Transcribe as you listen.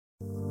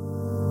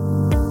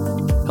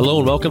Hello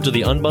and welcome to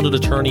the Unbundled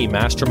Attorney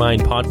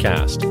Mastermind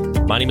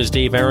Podcast. My name is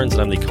Dave Aarons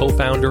and I'm the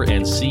co-founder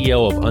and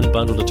CEO of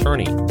Unbundled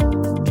Attorney.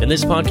 In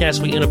this podcast,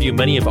 we interview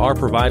many of our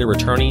provider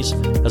attorneys,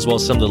 as well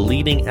as some of the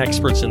leading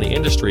experts in the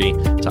industry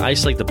to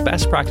isolate the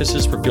best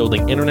practices for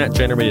building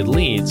internet-generated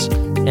leads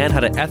and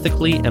how to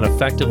ethically and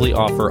effectively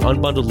offer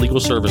unbundled legal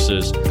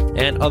services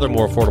and other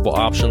more affordable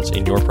options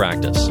in your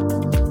practice.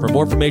 For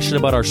more information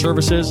about our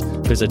services,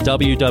 visit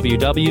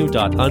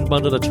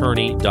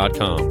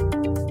www.unbundledattorney.com.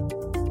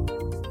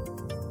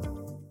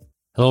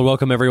 Hello and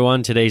welcome,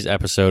 everyone. Today's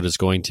episode is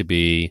going to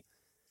be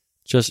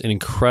just an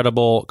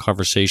incredible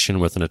conversation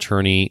with an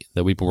attorney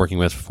that we've been working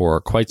with for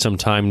quite some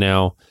time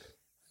now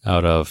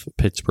out of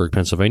Pittsburgh,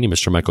 Pennsylvania,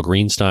 Mr. Michael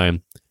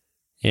Greenstein.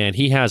 And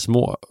he has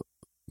more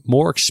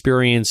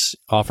experience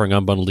offering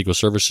unbundled legal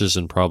services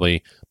than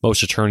probably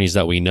most attorneys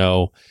that we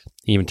know.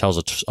 He even tells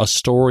a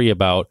story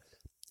about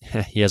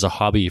he has a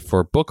hobby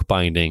for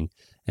bookbinding.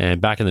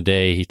 And back in the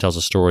day, he tells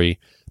a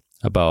story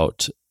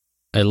about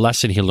a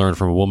lesson he learned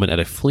from a woman at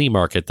a flea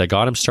market that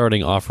got him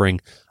starting offering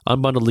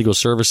unbundled legal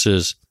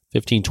services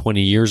 15,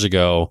 20 years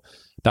ago,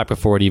 back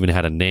before it even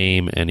had a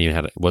name and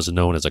even was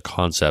known as a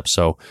concept.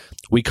 So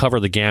we cover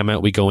the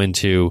gamut. We go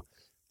into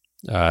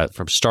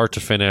from start to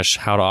finish,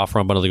 how to offer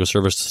unbundled legal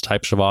services, the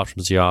types of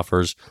options he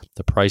offers,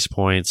 the price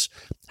points,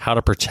 how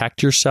to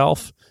protect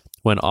yourself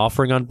when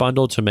offering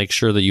unbundled to make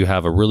sure that you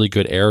have a really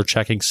good error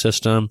checking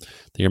system,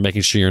 that you're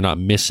making sure you're not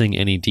missing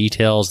any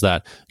details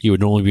that you would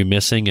normally be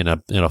missing in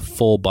a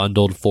full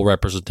bundled, full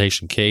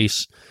representation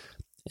case.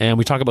 And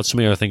we talk about so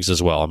many other things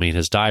as well. I mean,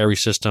 his diary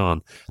system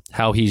on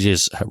how he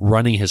is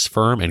running his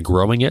firm and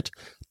growing it,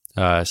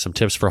 some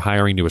tips for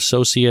hiring new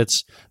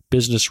associates,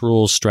 business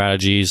rules,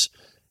 strategies.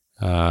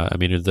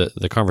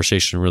 The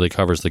conversation really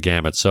covers the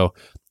gamut. So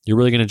you're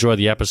really going to enjoy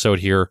the episode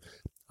here.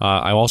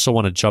 I also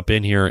want to jump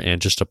in here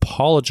and just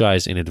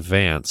apologize in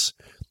advance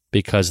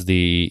because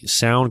the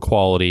sound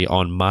quality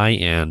on my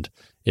end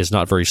is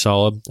not very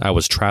solid. I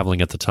was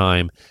traveling at the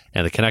time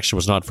and the connection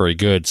was not very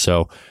good.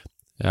 So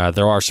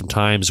there are some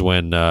times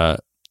when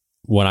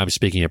I'm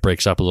speaking, it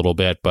breaks up a little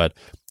bit. But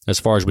as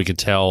far as we can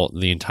tell,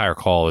 the entire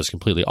call is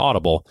completely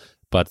audible,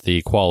 but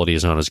the quality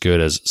is not as good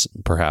as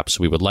perhaps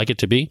we would like it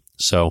to be.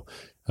 So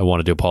I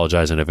wanted to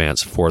apologize in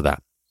advance for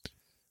that.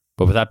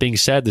 But with that being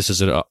said, this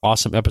is an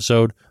awesome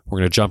episode. We're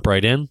going to jump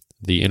right in.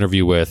 The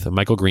interview with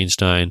Michael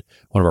Greenstein,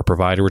 one of our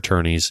provider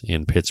attorneys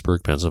in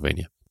Pittsburgh,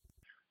 Pennsylvania.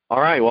 All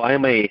right. Well, I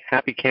am a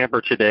happy camper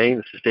today.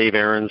 This is Dave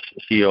Aarons,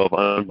 CEO of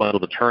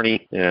Unbundled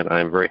Attorney, and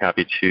I'm very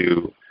happy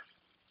to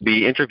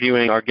be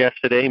interviewing our guest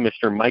today,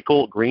 Mr.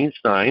 Michael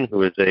Greenstein,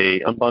 who is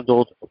a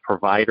unbundled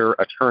provider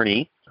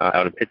attorney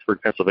out in Pittsburgh,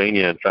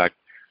 Pennsylvania. In fact,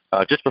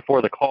 just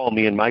before the call,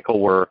 me and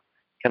Michael were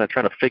kind of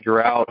trying to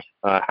figure out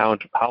how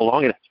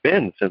long it's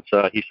been since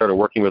he started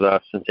working with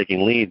us and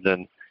taking leads.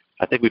 And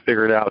I think we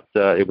figured out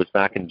it was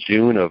back in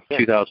June of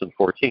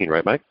 2014,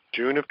 right, Mike?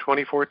 June of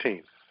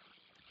 2014.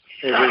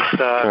 It was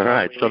all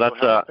right. So that's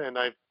and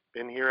I've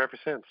been here ever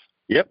since.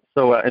 Yep.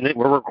 So and then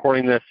we're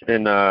recording this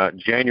in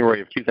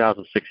January of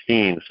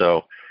 2016.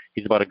 So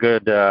he's about a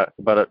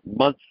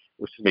month,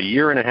 which is a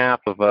year and a half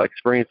of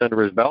experience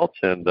under his belt.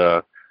 And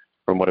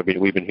from what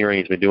we've been hearing,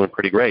 he's been doing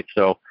pretty great.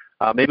 So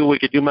maybe we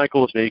could do,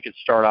 Michael, maybe you could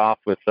start off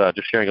with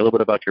just sharing a little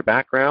bit about your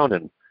background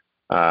and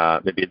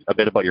maybe a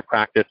bit about your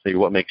practice, maybe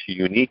what makes you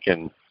unique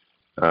and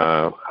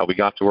how we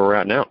got to where we're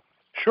at now.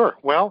 Sure.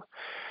 Well,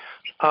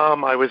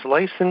 I was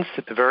licensed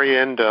at the very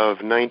end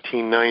of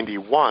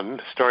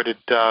 1991, started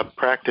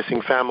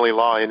practicing family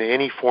law in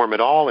any form at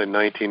all in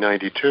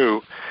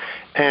 1992,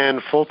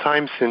 and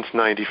full-time since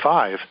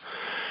 95.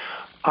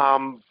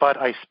 But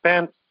I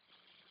spent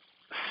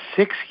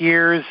 6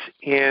 years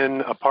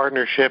in a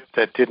partnership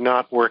that did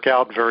not work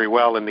out very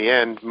well in the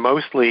end.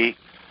 Mostly,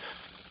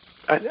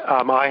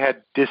 I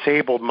had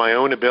disabled my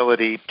own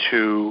ability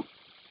to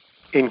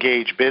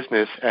engage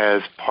business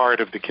as part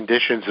of the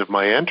conditions of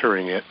my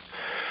entering it,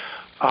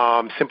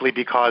 simply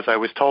because I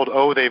was told,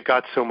 they've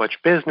got so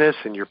much business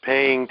and you're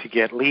paying to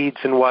get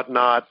leads and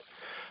whatnot,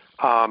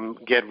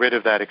 get rid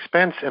of that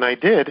expense. And I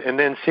did. And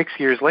then 6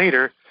 years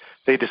later,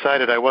 they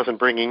decided I wasn't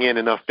bringing in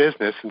enough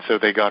business, and so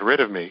they got rid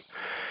of me.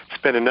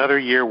 Spent another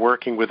year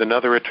working with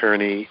another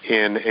attorney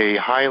in a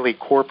highly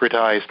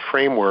corporatized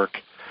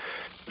framework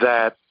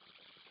that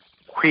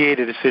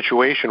created a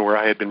situation where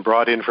I had been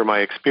brought in for my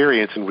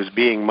experience and was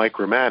being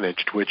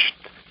micromanaged, which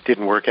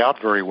didn't work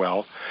out very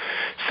well.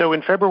 So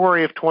in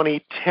February of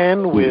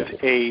 2010, with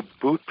a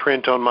boot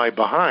print on my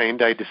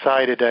behind, I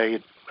decided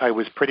I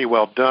was pretty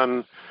well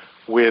done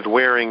with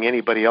wearing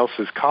anybody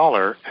else's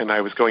collar, and I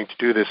was going to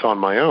do this on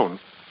my own.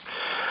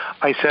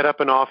 I set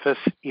up an office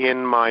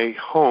in my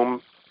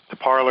home. The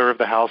parlor of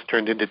the house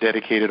turned into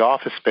dedicated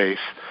office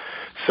space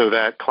so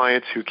that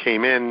clients who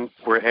came in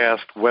were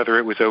asked whether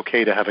it was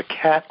okay to have a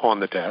cat on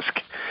the desk.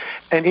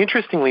 And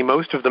interestingly,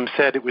 most of them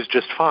said it was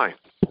just fine.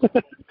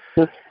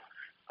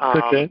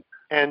 Okay.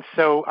 And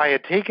so I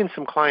had taken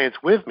some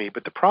clients with me,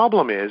 but the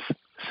problem is,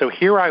 so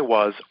here I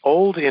was,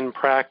 old in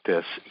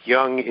practice,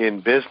 young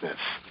in business,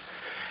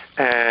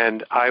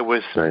 And I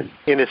was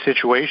in a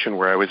situation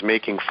where I was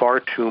making far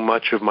too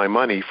much of my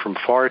money from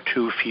far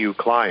too few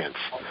clients,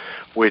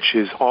 which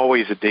is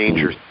always a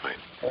danger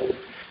sign.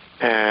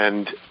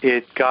 And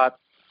it got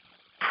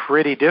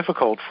pretty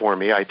difficult for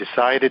me. I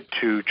decided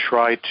to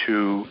try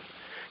to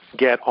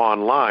get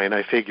online.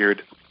 I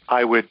figured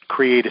I would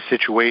create a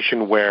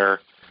situation where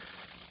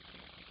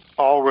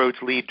all roads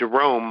lead to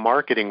Rome,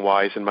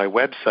 marketing-wise, and my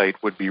website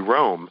would be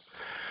Rome.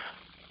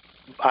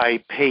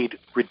 I paid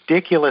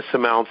ridiculous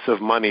amounts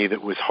of money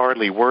that was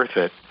hardly worth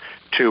it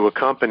to a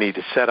company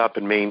to set up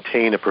and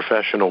maintain a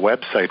professional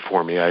website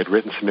for me. I had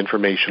written some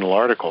informational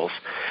articles.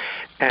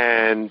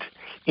 And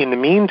in the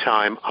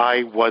meantime,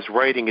 I was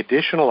writing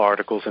additional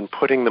articles and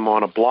putting them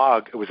on a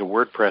blog. It was a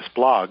WordPress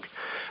blog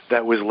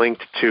that was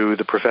linked to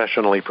the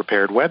professionally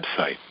prepared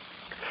website.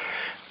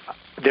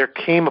 There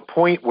came a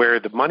point where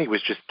the money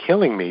was just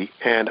killing me,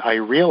 and I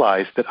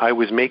realized that I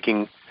was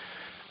making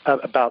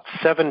about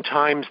 7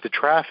 times the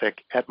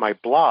traffic at my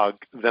blog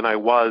than I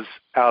was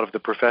out of the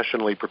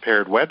professionally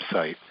prepared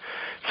website.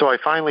 So I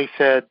finally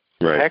said,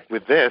 heck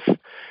with this,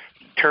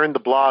 turned the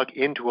blog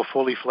into a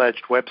fully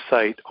fledged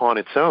website on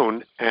its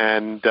own,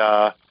 and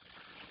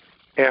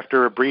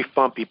after a brief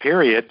bumpy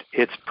period,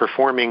 it's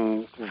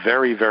performing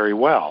very, very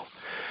well.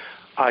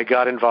 I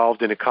got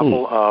involved in a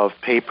couple of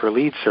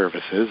pay-per-lead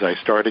services. I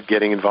started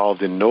getting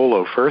involved in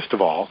Nolo, first of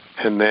all,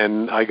 and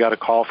then I got a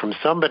call from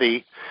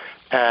somebody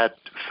at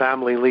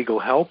Family Legal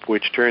Help,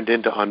 which turned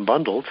into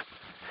Unbundled,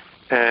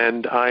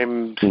 and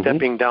I'm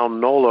stepping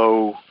down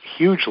Nolo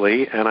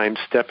hugely, and I'm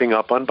stepping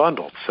up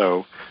Unbundled.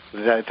 So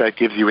that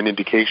gives you an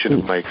indication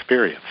of my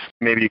experience.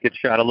 Maybe you could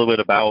chat a little bit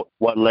about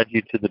what led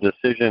you to the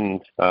decision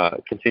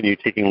to continue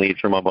taking leads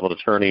from Unbundled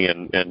Attorney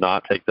and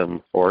not take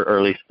them, or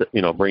at least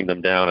bring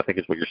them down, I think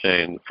is what you're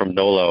saying, from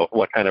Nolo.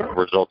 What kind of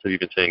results have you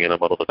been seeing in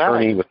Unbundled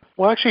Attorney?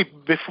 Well, actually,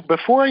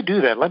 before I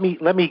do that, let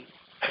me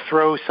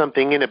throw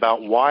something in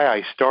about why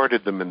I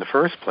started them in the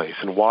first place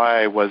and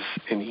why I was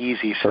an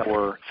easy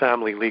for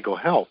Family Legal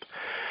Help.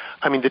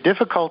 I mean, the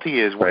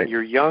difficulty is when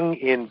you're young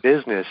in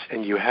business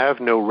and you have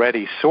no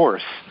ready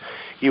source,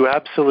 you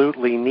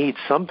absolutely need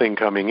something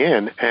coming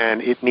in,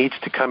 and it needs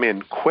to come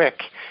in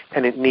quick,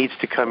 and it needs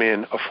to come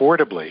in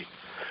affordably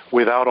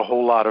without a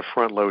whole lot of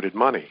front-loaded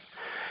money.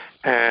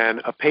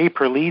 And a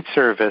pay-per-lead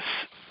service,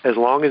 as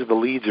long as the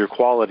leads are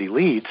quality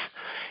leads,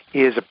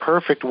 is a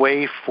perfect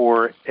way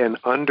for an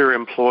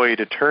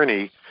underemployed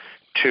attorney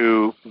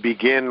to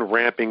begin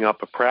ramping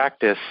up a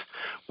practice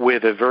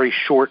with a very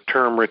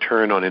short-term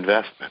return on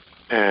investment.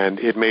 And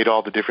it made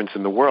all the difference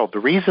in the world. The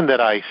reason that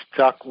I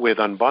stuck with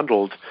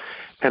Unbundled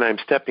and I'm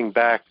stepping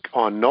back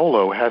on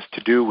Nolo has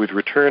to do with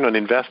return on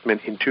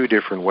investment in 2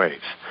 different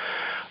ways,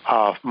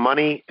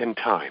 money and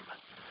time.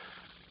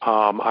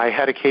 I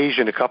had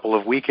occasion a couple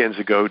of weekends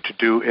ago to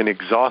do an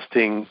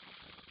exhausting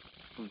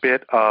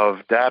bit of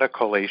data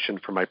collation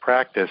for my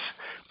practice,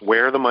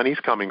 where the money's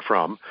coming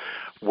from,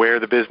 where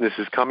the business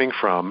is coming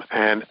from,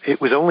 and it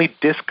was only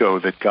Disco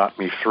that got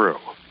me through.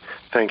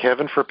 Thank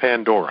heaven for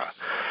Pandora.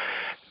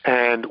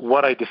 And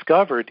what I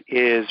discovered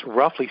is,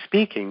 roughly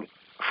speaking,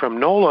 from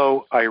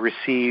Nolo, I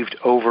received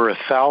over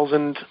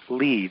 1,000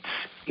 leads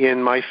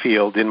in my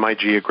field, in my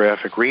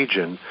geographic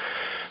region,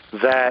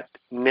 that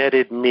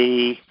netted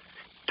me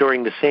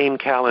during the same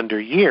calendar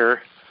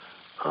year,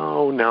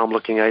 now I'm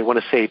looking, I want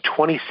to say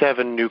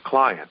 27 new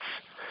clients.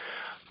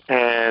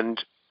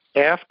 And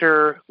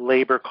after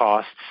labor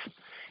costs,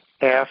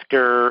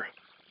 after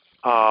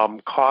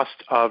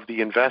cost of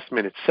the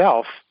investment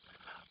itself,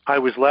 I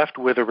was left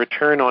with a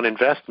return on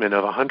investment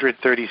of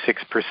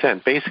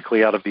 136%.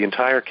 Basically, out of the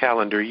entire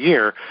calendar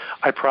year,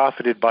 I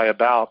profited by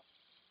about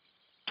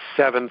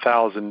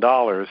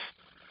 $7,000.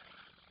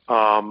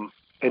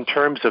 In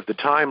terms of the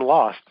time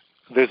lost,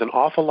 there's an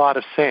awful lot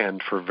of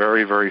sand for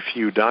very, very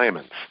few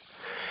diamonds.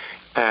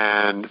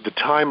 And the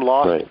time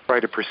lost to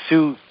try to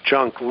pursue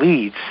junk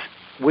leads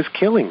was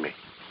killing me.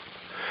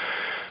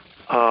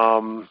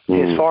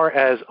 As far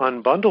as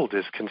Unbundled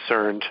is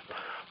concerned,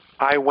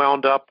 I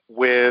wound up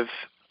with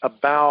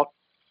about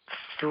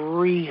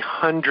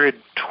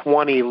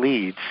 320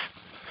 leads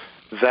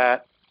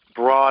that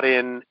brought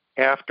in,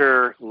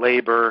 after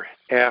labor,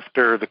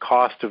 after the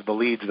cost of the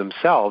leads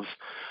themselves,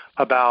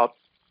 about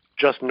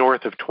just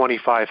north of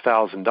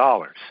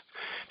 $25,000.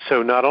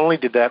 So not only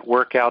did that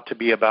work out to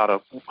be about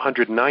a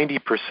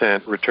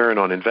 190% return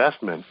on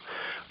investment,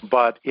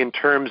 but in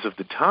terms of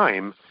the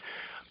time,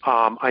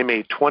 I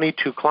made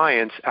 22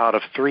 clients out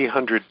of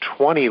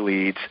 320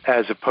 leads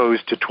as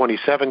opposed to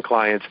 27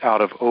 clients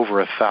out of over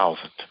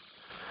 1,000.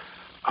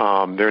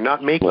 They're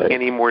not making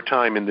any more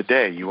time in the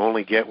day. You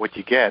only get what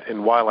you get.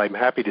 And while I'm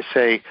happy to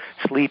say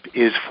sleep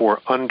is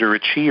for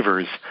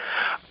underachievers,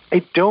 I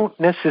don't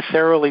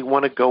necessarily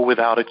want to go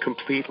without it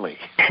completely.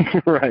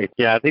 Right.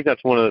 Yeah, I think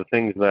that's one of the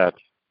things that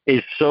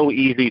is so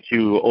easy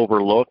to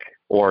overlook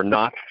or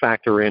not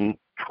factor in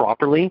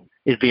properly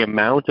is the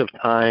amount of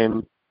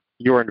time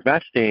you're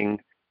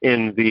investing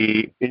in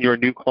your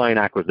new client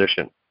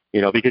acquisition.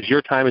 Because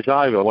your time is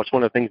valuable. What's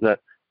one of the things that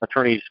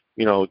attorneys,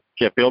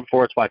 get billed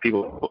for? It's why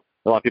people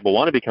a lot of people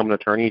want to become an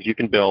attorney is you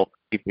can bill,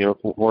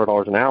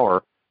 $400 an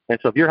hour. And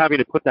so if you're having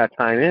to put that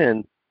time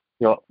in,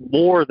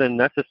 more than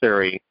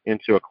necessary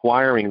into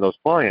acquiring those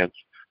clients,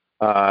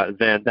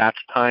 then that's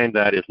time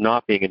that is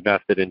not being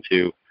invested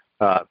into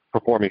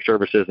performing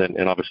services, and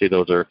obviously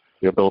those are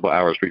billable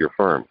hours for your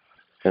firm.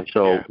 And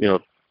so,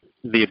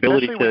 the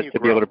ability to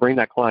be able to bring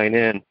that client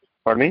in,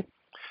 pardon me?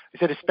 I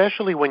said,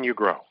 especially when you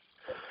grow.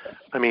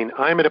 I mean,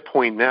 I'm at a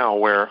point now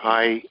where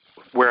I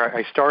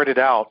started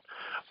out,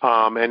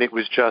 and it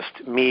was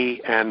just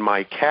me and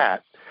my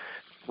cat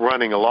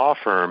running a law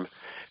firm.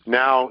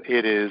 Now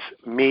it is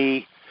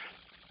me,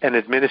 an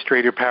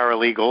administrator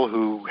paralegal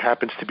who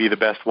happens to be the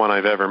best one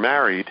I've ever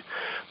married,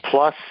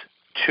 plus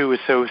 2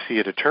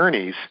 associate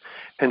attorneys.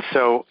 And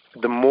so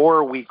the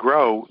more we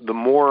grow, the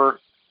more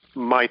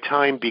my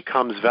time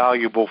becomes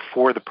valuable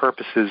for the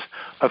purposes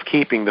of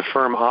keeping the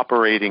firm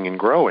operating and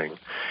growing.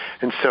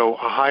 And so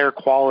a higher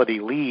quality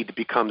lead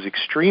becomes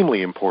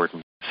extremely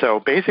important. So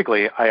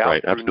basically,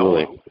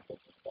 absolutely.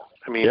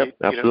 I mean,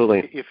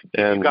 absolutely. If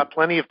you've got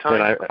plenty of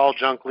time to call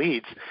junk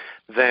leads,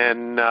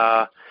 then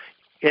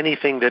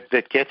anything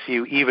that gets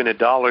you even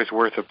 $1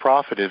 worth of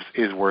profit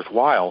is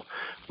worthwhile.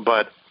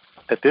 But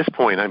at this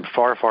point, I'm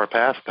far, far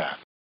past that.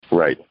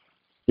 Right.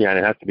 Yeah, and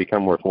it has to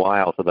become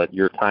worthwhile so that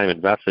your time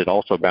invested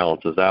also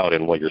balances out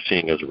in what you're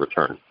seeing as a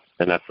return.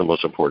 And that's the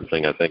most important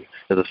thing, I think.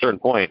 At a certain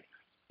point,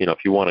 if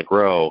you want to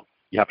grow,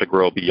 you have to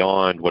grow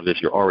beyond what it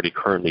is you're already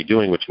currently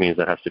doing, which means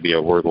that has to be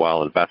a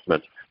worthwhile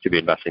investment to be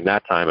investing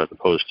that time as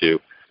opposed to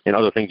in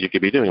other things you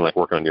could be doing, like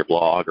working on your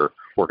blog or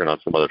working on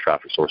some other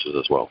traffic sources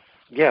as well.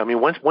 Yeah, I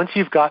mean, once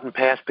you've gotten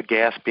past the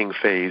gasping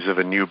phase of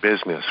a new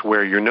business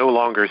where you're no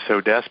longer so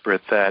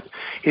desperate that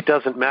it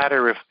doesn't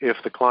matter if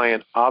the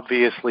client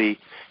obviously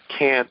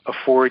can't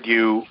afford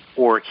you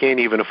or can't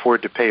even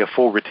afford to pay a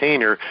full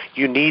retainer,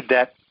 you need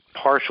that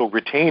partial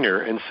retainer,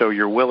 and so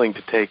you're willing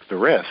to take the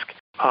risk.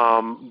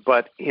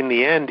 But in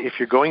the end, if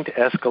you're going to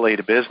escalate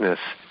a business,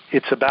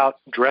 it's about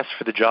dress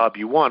for the job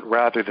you want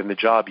rather than the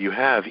job you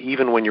have,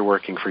 even when you're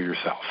working for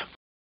yourself.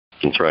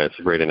 That's right. It's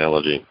a great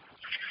analogy.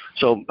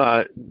 So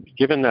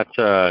given that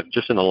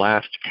just in the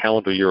last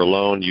calendar year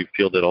alone, you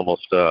fielded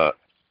almost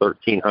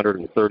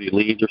 1,330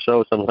 leads or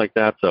so, something like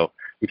that. So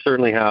you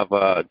certainly have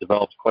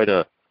developed quite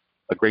a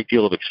great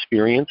deal of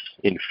experience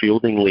in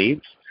fielding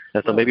leads.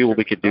 And so maybe what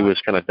we could do is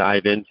kind of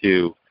dive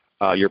into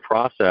your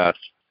process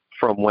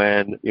from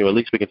when, at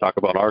least we can talk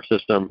about our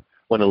system.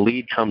 When a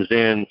lead comes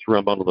in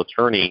through Unbundled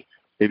Attorney,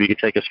 maybe you could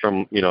take us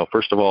from,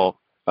 first of all,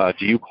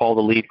 do you call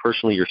the lead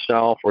personally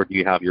yourself, or do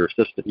you have your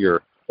assistant,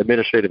 your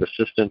administrative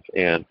assistant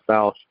and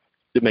spouse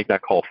to make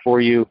that call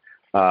for you?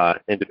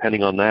 And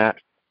depending on that,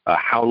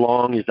 how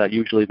long is that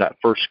usually that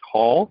first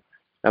call?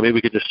 Now, maybe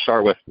we could just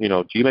start with,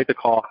 do you make the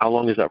call? How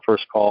long is that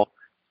first call?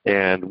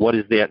 And what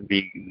is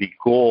the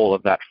goal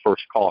of that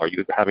first call? Are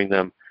you having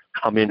them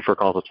come in for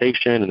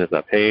consultation, and is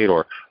that paid,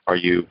 or are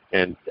you,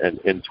 and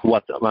to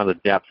what amount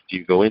of depth do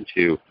you go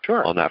into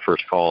on that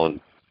first call,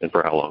 and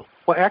for how long?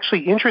 Well,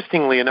 actually,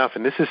 interestingly enough,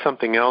 and this is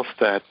something else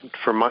that,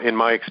 in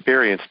my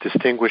experience,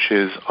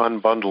 distinguishes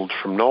Unbundled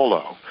from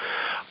Nolo,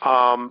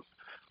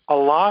 a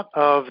lot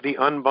of the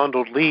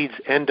unbundled leads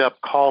end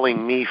up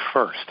calling me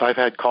first. I've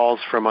had calls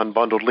from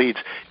unbundled leads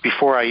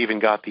before I even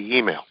got the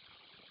email.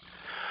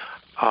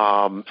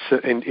 So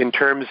in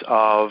terms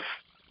of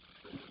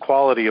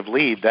quality of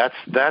lead,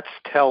 that's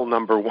tell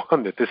number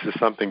one that this is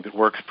something that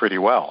works pretty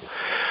well.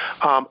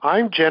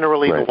 I'm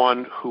generally the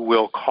one who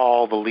will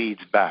call the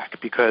leads back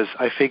because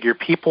I figure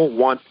people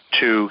want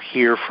to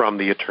hear from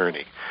the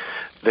attorney.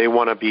 They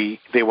want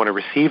to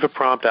receive a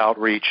prompt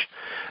outreach.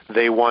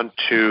 They want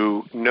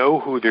to know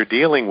who they're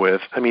dealing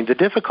with. I mean, the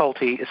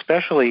difficulty,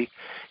 especially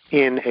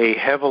in a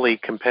heavily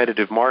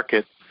competitive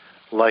market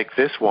like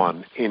this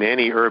one in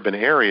any urban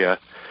area,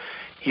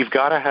 you've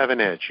got to have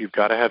an edge. You've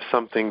got to have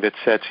something that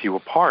sets you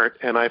apart.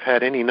 And I've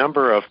had any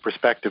number of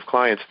prospective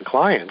clients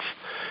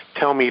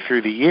tell me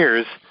through the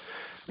years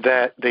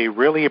that they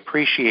really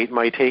appreciate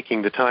my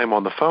taking the time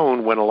on the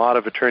phone when a lot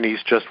of attorneys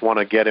just want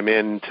to get them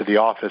into the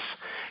office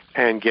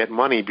and get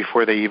money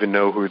before they even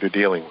know who they're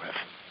dealing with.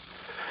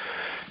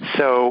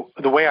 So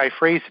the way I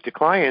phrase it to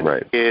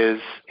clients is,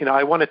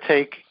 I want to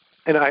take,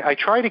 and I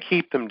try to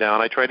keep them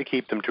down. I try to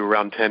keep them to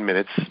around 10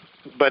 minutes.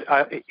 But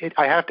I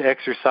have to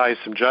exercise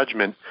some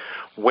judgment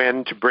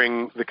when to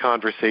bring the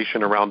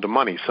conversation around to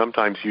money.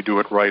 Sometimes you do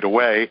it right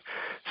away.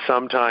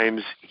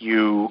 Sometimes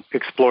you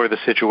explore the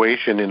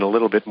situation in a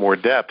little bit more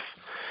depth,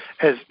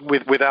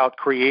 without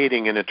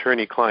creating an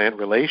attorney-client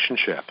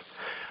relationship.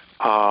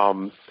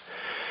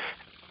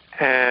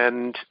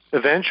 And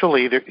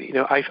eventually,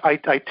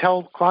 I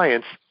tell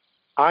clients,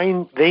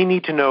 they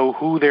need to know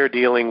who they're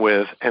dealing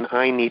with, and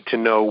I need to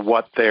know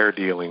what they're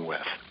dealing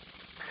with.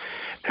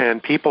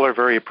 And people are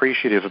very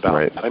appreciative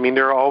about that. I mean,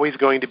 there are always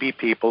going to be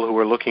people who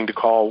are looking to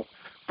call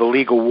the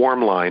legal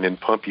warm line and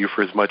pump you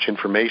for as much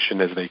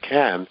information as they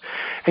can.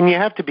 And you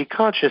have to be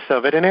conscious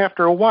of it. And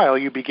after a while,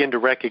 you begin to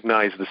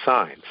recognize the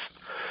signs.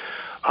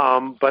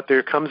 But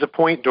there comes a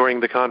point during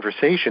the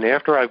conversation,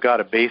 after I've got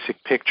a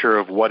basic picture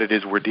of what it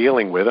is we're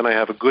dealing with, and I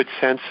have a good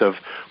sense of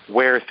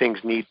where things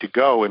need to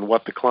go and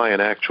what the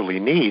client actually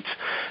needs,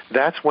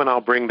 that's when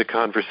I'll bring the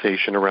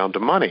conversation around to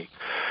money.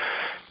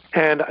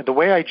 And the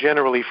way I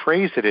generally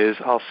phrase it is,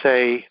 I'll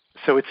say,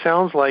 so it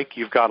sounds like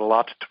we've got a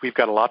lot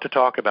to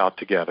talk about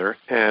together,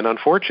 and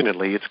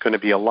unfortunately it's going to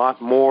be a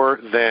lot more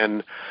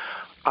than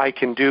I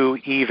can do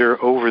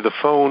either over the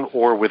phone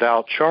or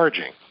without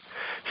charging.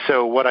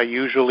 So what I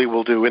usually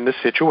will do in this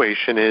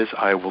situation is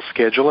I will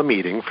schedule a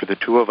meeting for the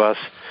two of us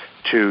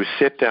to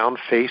sit down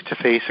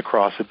face-to-face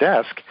across a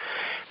desk,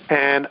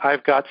 and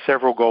I've got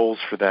several goals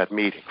for that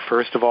meeting.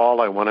 First of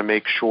all, I want to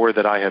make sure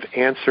that I have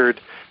answered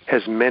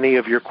as many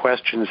of your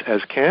questions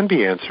as can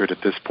be answered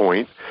at this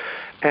point,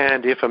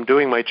 and if I'm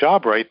doing my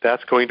job right,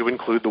 that's going to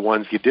include the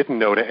ones you didn't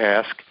know to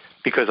ask,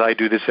 because I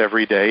do this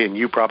every day, and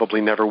you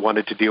probably never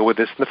wanted to deal with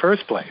this in the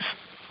first place.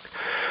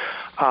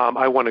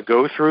 I want to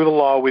go through the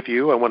law with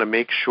you. I want to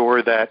make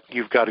sure that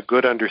you've got a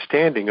good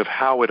understanding of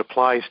how it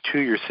applies to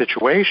your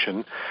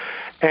situation.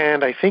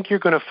 And I think you're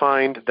going to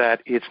find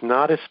that it's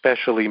not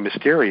especially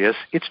mysterious.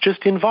 It's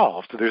just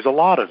involved. There's a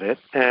lot of it.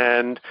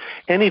 And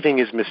anything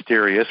is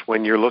mysterious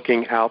when you're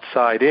looking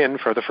outside in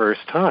for the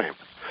first time.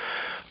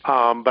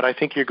 But I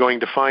think you're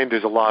going to find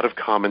there's a lot of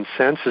common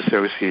sense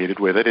associated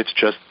with it. It's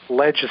just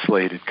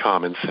legislated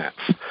common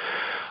sense.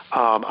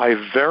 I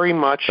very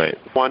much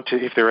want to,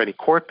 if there are any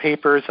court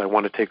papers, I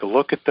want to take a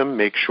look at them,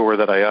 make sure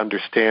that I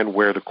understand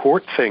where the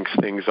court thinks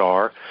things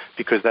are,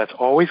 because that's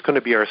always going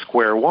to be our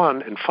square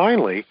one. And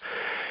finally,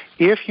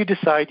 if you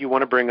decide you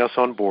want to bring us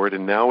on board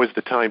and now is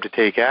the time to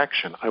take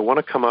action, I want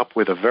to come up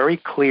with a very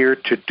clear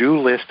to-do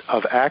list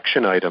of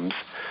action items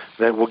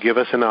that will give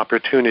us an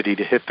opportunity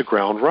to hit the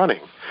ground running.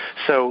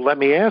 So let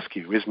me ask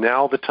you, is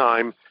now the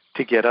time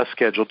to get us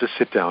scheduled to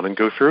sit down and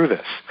go through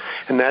this?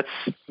 And that's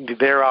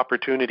their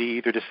opportunity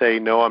either to say,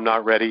 no, I'm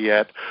not ready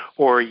yet,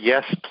 or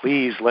yes,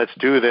 please, let's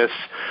do this,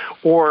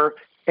 or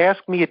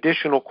ask me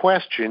additional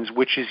questions,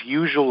 which is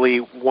usually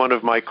one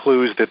of my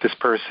clues that this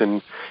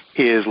person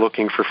is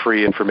looking for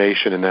free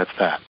information, and that's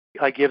that.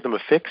 I give them a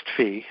fixed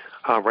fee.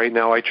 Right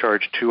now I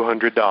charge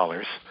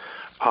 $200.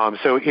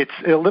 So it's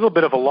a little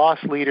bit of a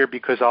loss leader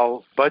because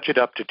I'll budget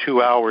up to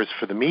 2 hours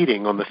for the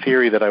meeting on the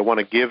theory that I want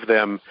to give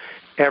them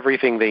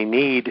everything they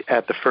need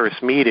at the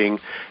first meeting,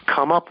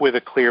 come up with a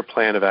clear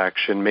plan of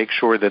action, make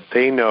sure that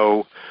they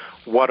know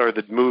what are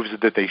the moves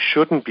that they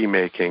shouldn't be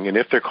making, and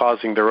if they're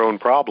causing their own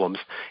problems,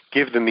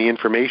 give them the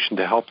information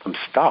to help them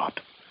stop.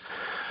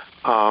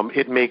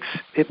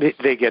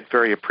 They get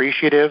very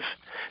appreciative.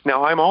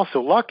 Now, I'm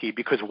also lucky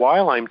because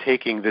while I'm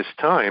taking this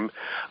time,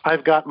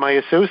 I've got my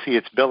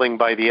associates billing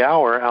by the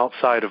hour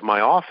outside of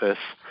my office,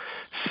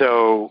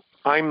 so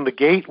I'm the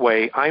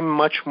gateway. I'm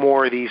much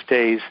more these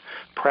days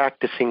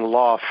practicing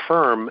law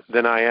firm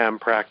than I am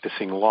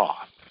practicing law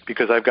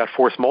because I've got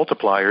force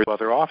multipliers in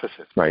other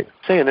offices. Right.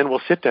 And then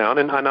we'll sit down,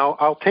 and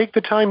I'll take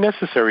the time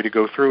necessary to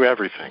go through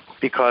everything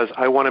because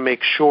I want to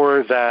make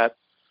sure that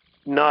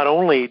not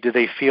only do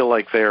they feel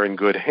like they're in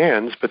good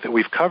hands, but that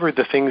we've covered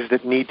the things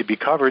that need to be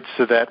covered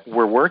so that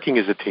we're working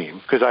as a team.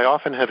 Because I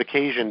often have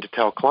occasion to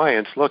tell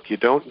clients, look, you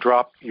don't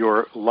drop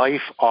your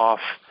life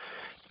off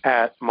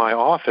at my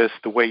office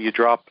the way you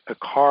drop a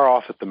car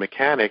off at the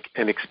mechanic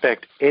and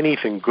expect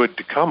anything good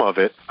to come of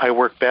it. I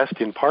work best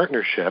in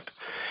partnership,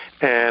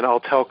 and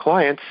I'll tell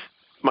clients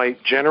my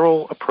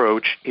general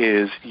approach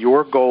is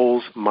your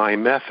goals, my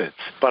methods,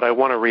 but I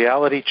want to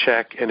reality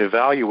check and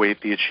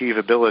evaluate the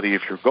achievability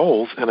of your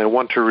goals, and I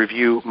want to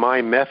review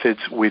my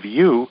methods with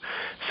you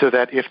so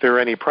that if there are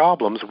any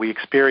problems, we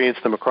experience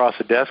them across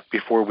a desk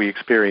before we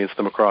experience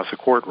them across a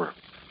courtroom.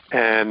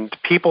 And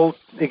people,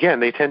 again,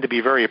 they tend to be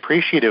very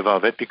appreciative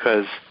of it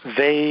because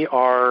they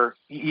are,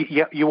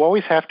 you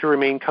always have to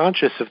remain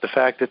conscious of the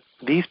fact that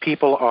these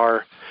people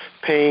are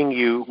paying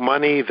you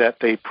money that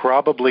they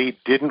probably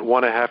didn't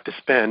want to have to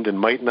spend and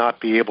might not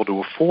be able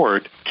to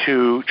afford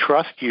to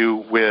trust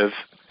you with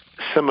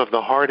some of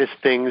the hardest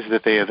things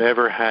that they have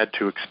ever had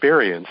to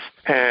experience.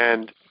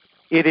 And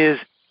it is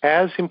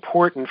as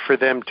important for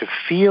them to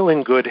feel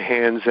in good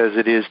hands as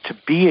it is to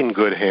be in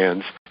good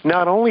hands,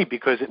 not only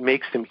because it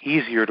makes them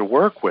easier to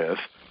work with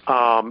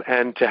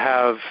and to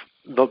have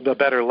the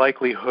better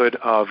likelihood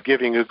of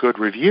giving a good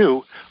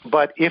review,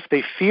 but if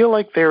they feel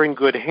like they're in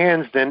good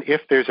hands, then if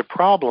there's a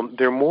problem,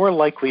 they're more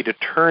likely to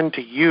turn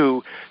to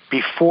you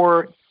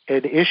before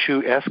an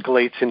issue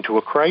escalates into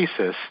a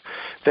crisis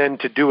than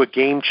to do a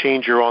game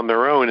changer on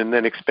their own and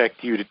then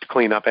expect you to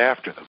clean up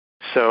after them.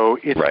 So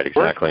it's right,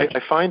 exactly.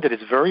 I find that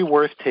it's very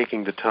worth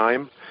taking the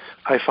time.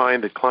 I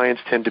find that clients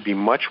tend to be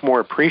much more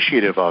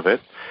appreciative of it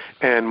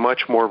and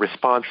much more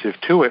responsive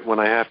to it when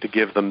I have to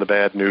give them the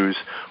bad news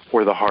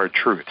or the hard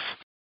truths.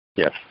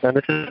 Yes, and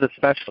this is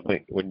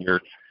especially when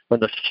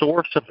the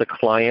source of the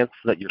clients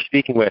that you're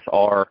speaking with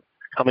are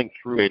coming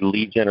through a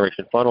lead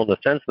generation funnel in the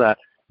sense that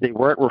they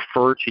weren't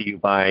referred to you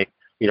by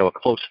a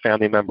close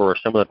family member or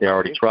someone that they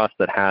already trust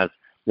that has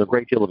a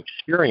great deal of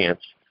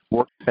experience.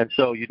 And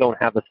so you don't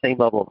have the same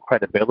level of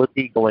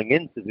credibility going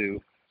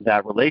into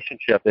that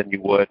relationship than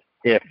you would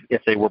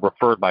if they were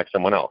referred by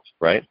someone else,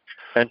 right?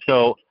 And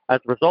so as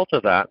a result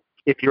of that,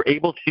 if you're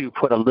able to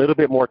put a little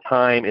bit more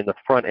time in the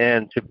front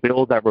end to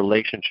build that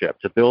relationship,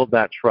 to build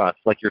that trust,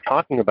 like you're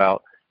talking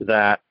about,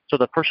 that so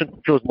the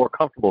person feels more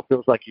comfortable,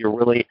 feels like you're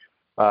really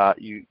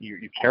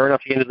you care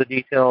enough to get into the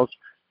details,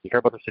 you care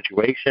about the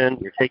situation,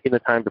 you're taking the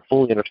time to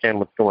fully understand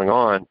what's going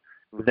on,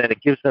 then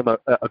it gives them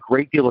a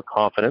great deal of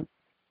confidence,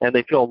 and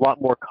they feel a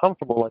lot more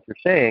comfortable, like you're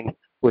saying,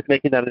 with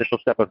making that initial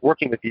step of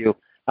working with you,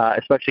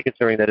 especially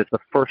considering that it's the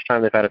first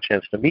time they've had a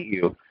chance to meet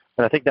you.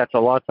 And I think that's a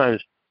lot of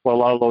times what a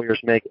lot of lawyers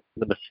make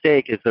the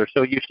mistake is they're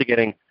so used to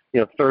getting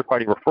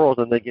third-party referrals,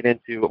 and they get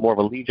into more of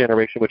a lead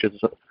generation, which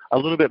is a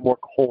little bit more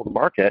cold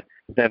market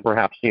than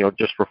perhaps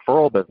just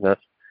referral business,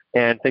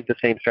 and think the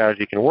same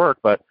strategy can work.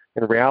 But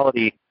in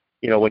reality,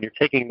 when you're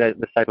taking this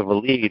type of a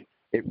lead,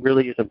 it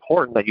really is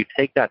important that you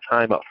take that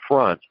time up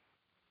front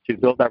to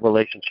build that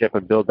relationship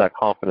and build that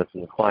confidence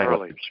in the client.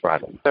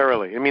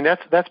 Thoroughly. I mean,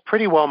 that's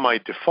pretty well my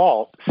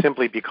default,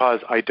 simply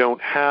because I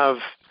don't have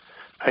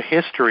a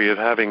history of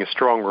having a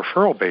strong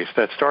referral base.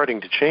 That's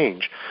starting to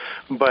change.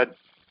 But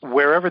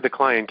wherever the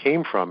client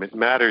came from, it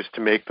matters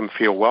to make them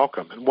feel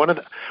welcome. And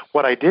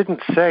what I didn't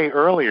say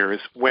earlier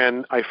is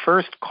when I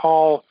first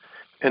call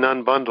an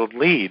unbundled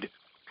lead,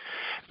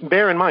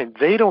 bear in mind,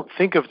 they don't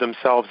think of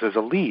themselves as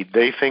a lead.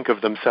 They think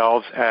of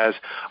themselves as,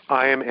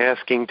 I am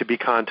asking to be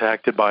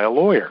contacted by a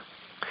lawyer.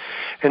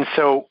 And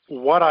so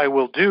what I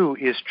will do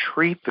is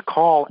treat the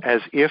call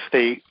as if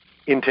they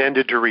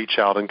intended to reach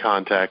out and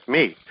contact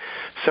me.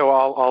 So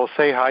I'll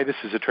say, hi, this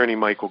is Attorney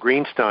Michael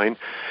Greenstein.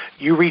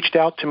 You reached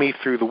out to me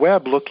through the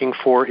web looking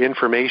for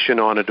information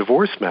on a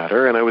divorce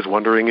matter, and I was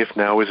wondering if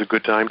now is a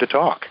good time to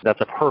talk. That's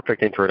a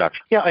perfect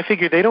introduction. Yeah, I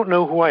figure they don't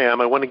know who I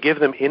am. I want to give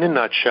them, in a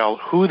nutshell,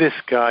 who this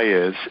guy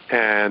is,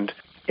 and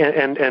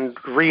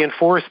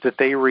reinforce that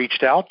they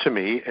reached out to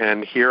me,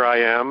 and here I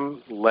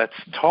am, let's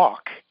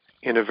talk,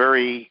 in a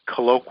very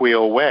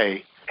colloquial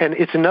way. And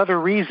it's another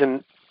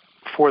reason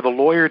for the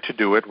lawyer to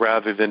do it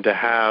rather than to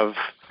have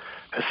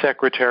a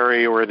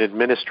secretary or an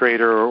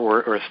administrator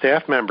or a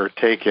staff member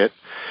take it,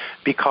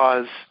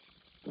 because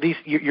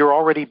you're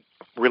already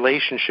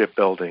relationship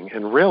building.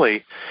 And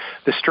really,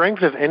 the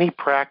strength of any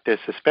practice,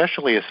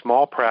 especially a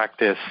small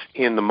practice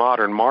in the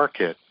modern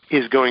market,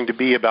 is going to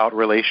be about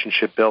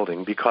relationship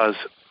building, because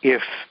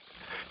if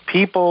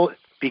people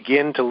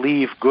begin to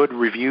leave good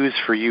reviews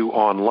for you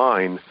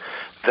online,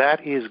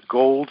 that is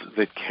gold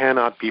that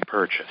cannot be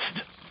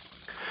purchased.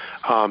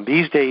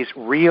 These days,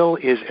 real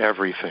is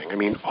everything. I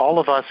mean, all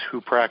of us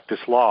who practice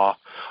law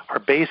are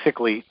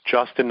basically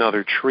just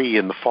another tree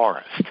in the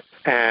forest.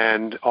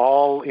 And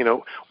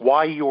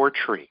why your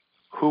tree?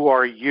 Who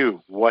are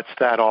you? What's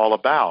that all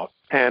about?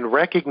 And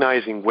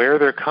recognizing where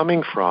they're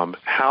coming from,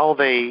 how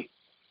they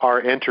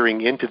are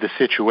entering into the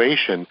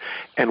situation,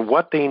 and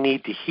what they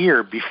need to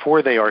hear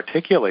before they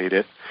articulate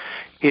it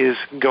is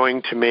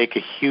going to make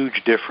a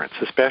huge difference,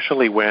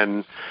 especially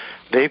when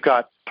they've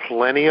got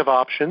plenty of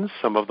options.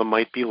 Some of them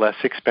might be less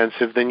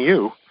expensive than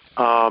you.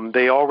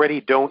 They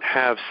already don't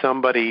have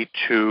somebody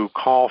to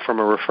call from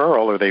a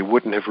referral, or they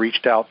wouldn't have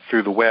reached out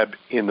through the web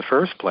in the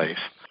first place.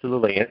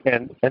 Absolutely.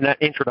 And that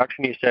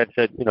introduction you said,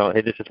 hey,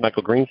 this is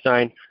Michael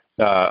Greenstein.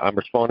 I'm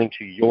responding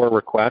to your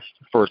request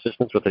for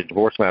assistance with a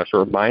divorce matter.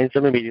 So it reminds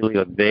them immediately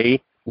that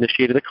they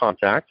initiated the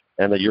contact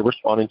and that you're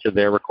responding to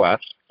their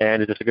request.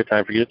 And is this a good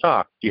time for you to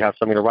talk? Do you have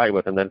something to write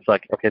with? And then it's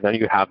like, okay, then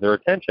you have their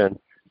attention.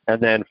 And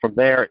then from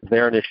there,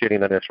 they're initiating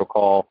that initial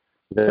call.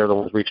 They're the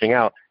ones reaching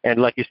out. And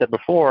like you said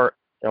before,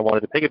 I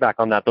wanted to piggyback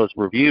on that. Those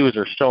reviews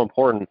are so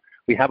important.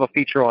 We have a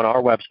feature on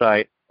our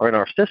website or in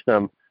our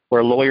system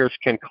where lawyers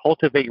can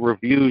cultivate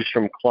reviews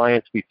from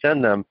clients we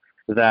send them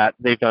that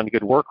they've done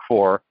good work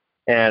for,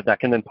 and that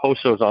can then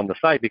post those on the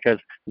site, because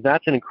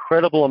that's an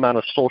incredible amount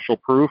of social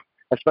proof,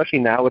 especially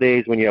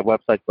nowadays when you have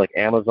websites like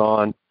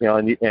Amazon,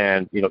 and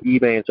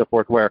eBay and so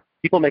forth, where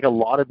people make a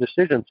lot of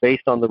decisions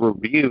based on the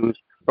reviews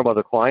from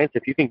other clients.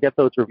 If you can get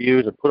those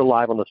reviews and put it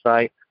live on the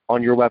site,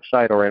 on your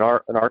website, or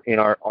in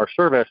our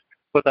service,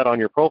 put that on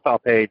your profile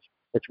page,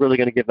 it's really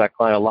going to give that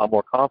client a lot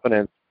more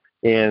confidence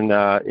in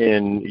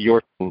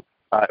your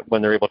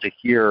when they're able to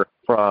hear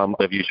from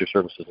the user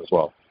services as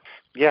well.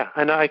 Yeah,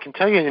 and I can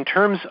tell you, in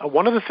terms of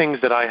one of the things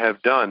that I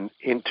have done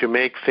to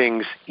make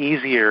things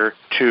easier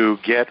to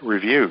get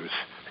reviews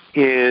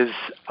is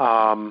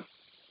I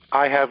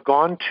have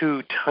gone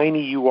to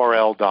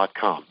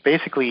tinyurl.com.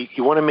 Basically,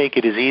 you want to make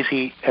it as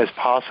easy as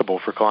possible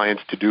for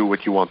clients to do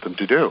what you want them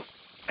to do.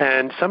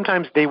 And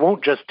sometimes they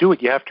won't just do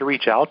it. You have to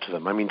reach out to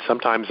them. I mean,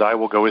 sometimes I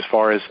will go as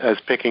far as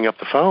picking up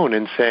the phone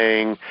and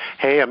saying,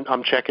 hey,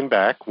 I'm checking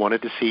back,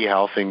 wanted to see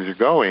how things are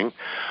going.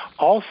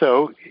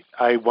 Also,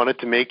 I wanted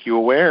to make you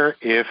aware,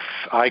 if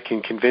I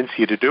can convince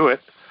you to do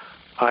it,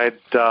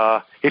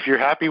 if you're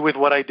happy with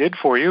what I did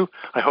for you,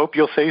 I hope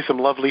you'll say some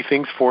lovely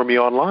things for me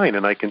online,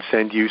 and I can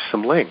send you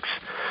some links.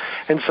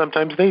 And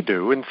sometimes they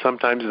do, and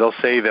sometimes they'll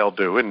say they'll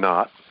do and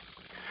not.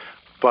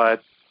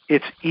 But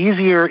it's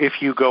easier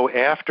if you go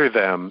after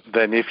them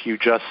than if you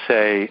just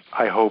say,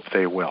 I hope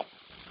they will.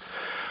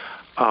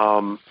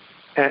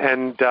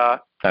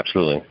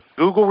 Absolutely.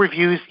 Google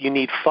reviews, you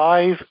need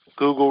 5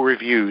 Google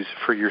reviews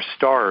for your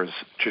stars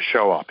to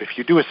show up. If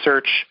you do a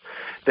search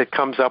that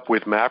comes up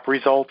with map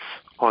results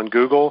on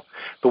Google,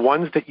 the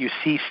ones that you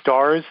see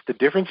stars, the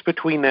difference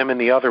between them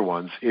and the other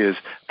ones is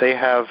they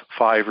have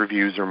 5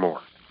 reviews or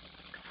more.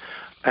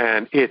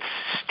 And it's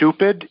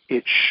stupid.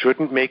 It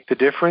shouldn't make the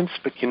difference.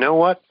 But you know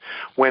what?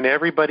 When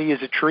everybody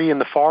is a tree in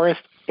the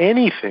forest,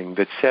 anything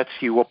that sets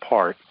you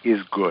apart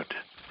is good,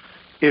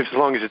 as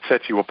long as it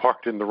sets you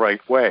apart in the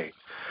right way.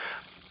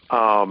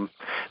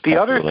 The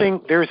other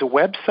thing, there's a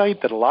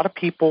website that a lot of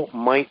people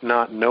might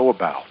not know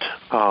about.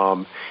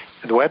 The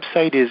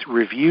website is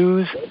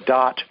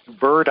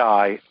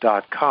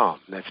reviews.birdeye.com.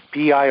 That's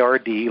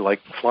B-I-R-D,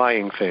 like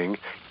flying thing,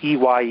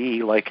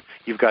 E-Y-E, like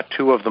you've got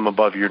 2 of them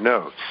above your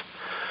nose.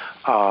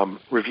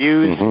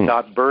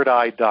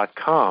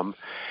 Reviews.birdeye.com,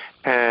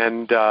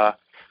 and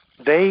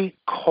they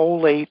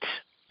collate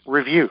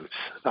reviews.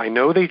 I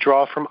know they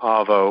draw from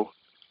Avvo.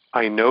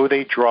 I know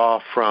they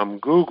draw from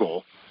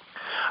Google.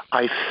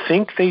 I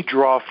think they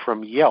draw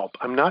from Yelp.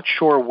 I'm not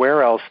sure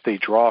where else they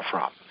draw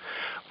from.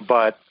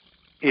 But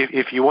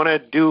if you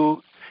want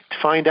to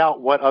find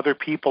out what other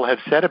people have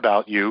said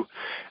about you,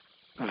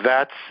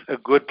 that's a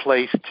good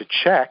place to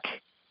check.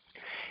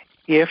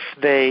 If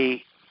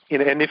the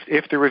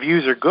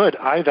reviews are good,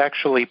 I've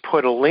actually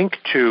put a link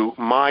to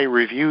my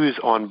reviews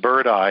on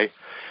Birdeye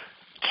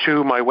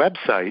to my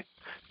website.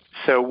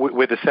 So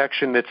with a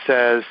section that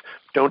says,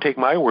 don't take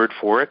my word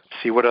for it,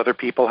 see what other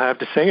people have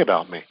to say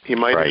about me. You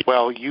might as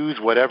well use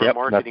whatever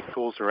marketing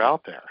tools are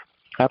out there.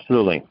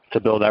 Absolutely, to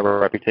build that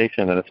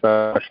reputation, and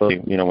especially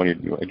when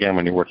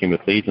you're working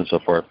with leads and so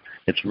forth,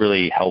 it's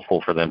really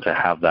helpful for them to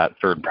have that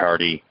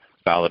third-party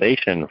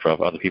validation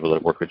from other people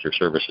that work with your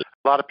services.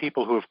 A lot of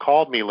people who have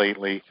called me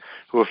lately,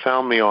 who have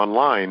found me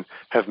online,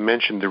 have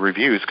mentioned the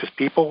reviews because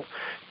people,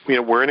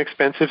 we're an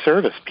expensive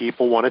service.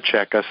 People want to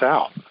check us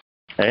out.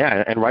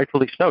 Yeah, and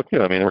rightfully so,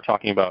 too. I mean, we're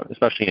talking about,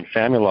 especially in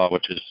family law,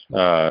 which is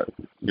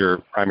your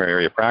primary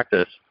area of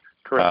practice,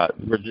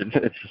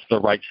 it's just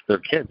the rights of their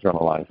kids on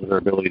the line, so their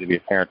ability to be a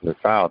parent to their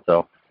child.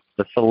 So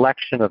the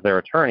selection of their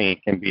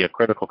attorney can be a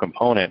critical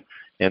component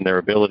in their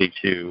ability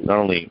to not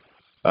only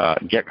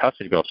get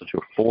custody, but also to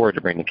afford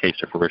to bring the case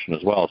to fruition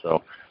as well.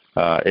 So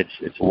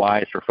it's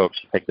wise for folks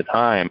to take the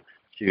time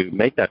to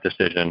make that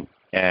decision.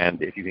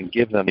 And if you can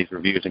give them these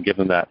reviews and give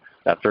them that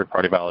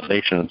third-party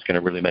validation, it's going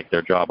to really make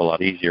their job a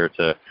lot easier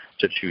to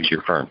choose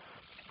your firm.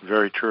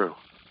 Very true.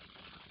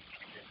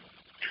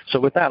 So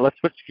with that, let's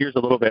switch gears a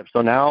little bit. So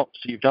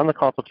you've done the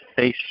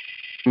consultation,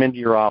 come into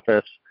your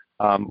office.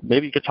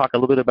 Maybe you could talk a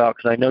little bit about,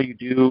 because I know you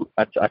do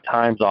at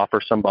times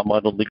offer some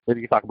bundled leads.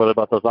 Maybe you could talk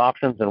about those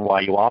options and why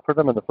you offer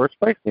them in the first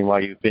place, and why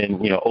you've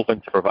been open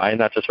to providing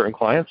that to certain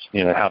clients.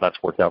 How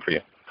that's worked out for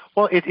you.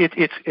 Well,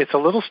 it's a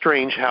little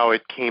strange how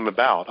it came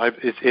about.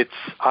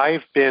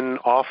 I've been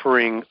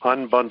offering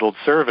unbundled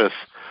service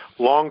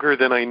longer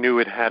than I knew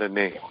it had a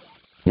name.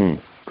 I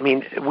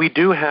mean, we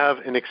do have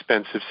an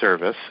expensive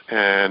service,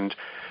 and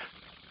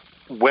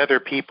whether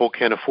people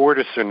can afford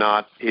us or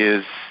not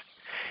is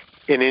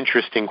an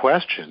interesting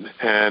question.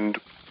 And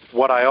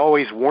what I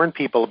always warn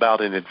people about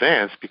in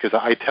advance, because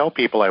I tell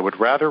people I would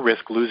rather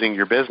risk losing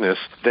your business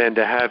than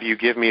to have you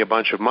give me a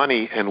bunch of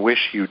money and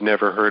wish you'd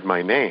never heard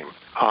my name.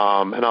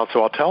 And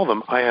also I'll tell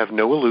them I have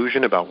no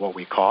illusion about what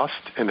we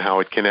cost and how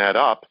it can add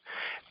up.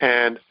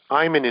 And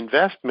I'm an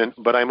investment,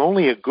 but I'm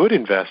only a good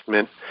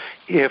investment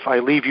if I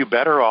leave you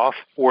better off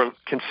or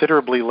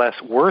considerably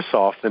less worse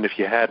off than if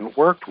you hadn't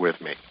worked with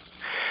me.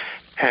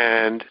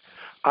 And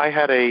I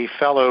had a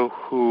fellow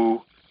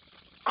who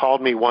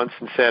called me once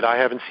and said, I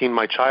haven't seen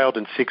my child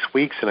in 6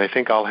 weeks, and I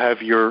think I'll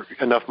have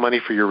enough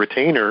money for your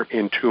retainer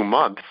in 2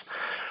 months.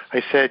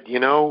 I said,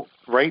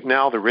 right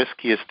now the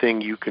riskiest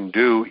thing you can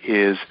do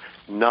is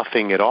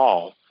nothing at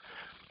all.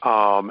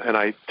 And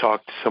I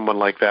talked to someone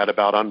like that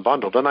about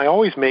unbundled, and I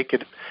always make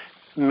it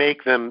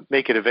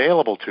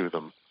available to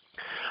them.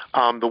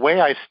 The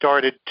way I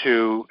started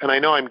to, and I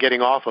know I'm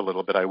getting off a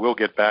little bit, I will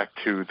get back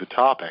to the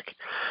topic.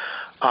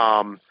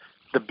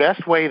 The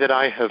best way that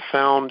I have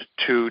found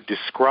to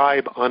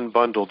describe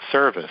unbundled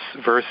service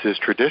versus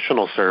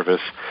traditional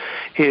service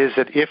is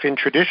that if in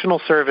traditional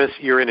service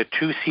you're in a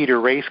 2-seater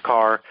race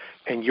car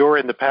and you're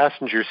in the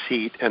passenger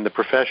seat and the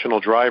professional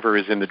driver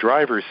is in the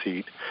driver's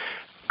seat,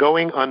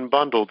 going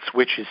unbundled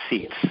switches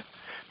seats.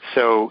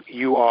 So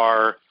you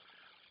are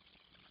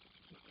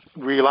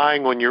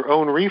relying on your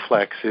own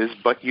reflexes,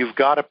 but you've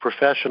got a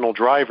professional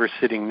driver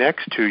sitting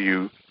next to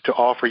you to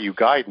offer you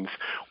guidance,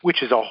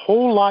 which is a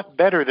whole lot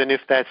better than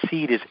if that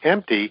seat is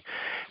empty.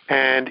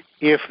 And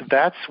if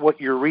that's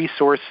what your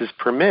resources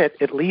permit,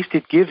 at least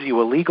it gives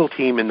you a legal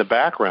team in the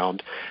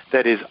background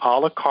that is a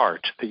la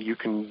carte, that you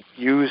can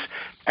use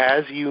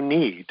as you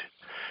need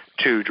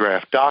to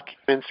draft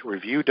documents,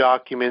 review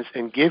documents,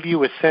 and give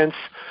you a sense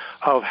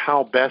of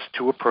how best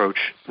to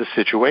approach the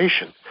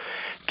situation.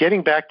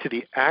 Getting back to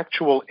the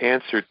actual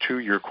answer to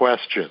your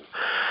question,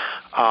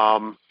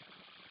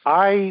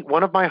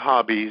 one of my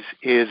hobbies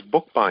is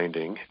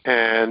bookbinding,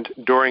 and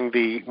during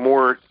the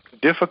more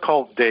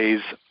difficult days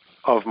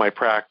of my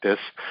practice,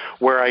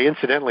 where I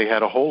incidentally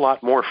had a whole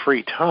lot more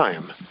free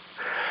time,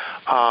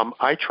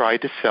 I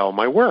tried to sell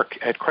my work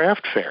at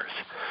craft fairs.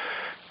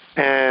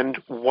 And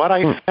what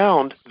I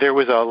found, there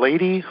was a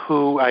lady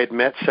who I had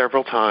met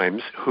several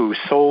times who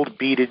sold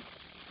beaded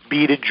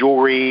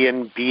jewelry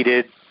and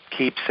beaded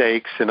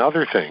keepsakes and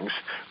other things,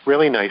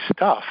 really nice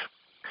stuff,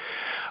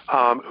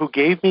 who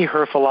gave me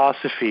her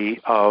philosophy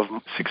of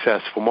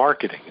successful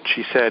marketing. And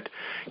she said,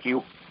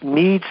 you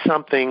need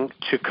something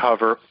to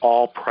cover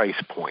all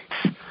price points.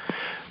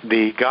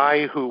 The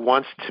guy who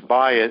wants to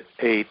buy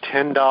a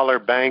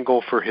 $10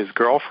 bangle for his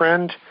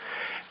girlfriend,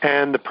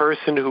 and the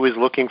person who is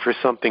looking for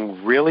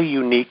something really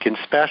unique and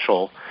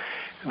special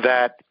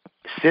that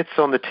sits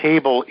on the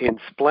table in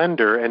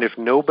splendor, and if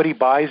nobody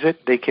buys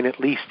it, they can at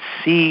least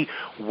see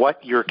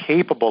what you're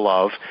capable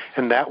of,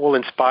 and that will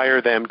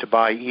inspire them to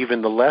buy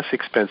even the less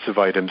expensive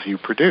items you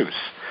produce.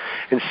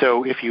 And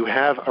so if you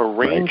have a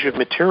range of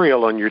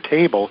material on your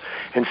table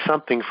and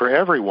something for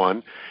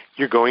everyone,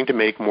 you're going to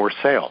make more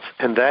sales.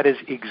 And that is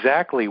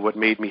exactly what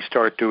made me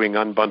start doing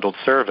unbundled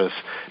service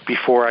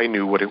before I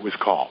knew what it was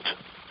called.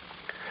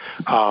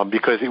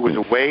 Because it was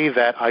a way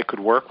that I could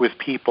work with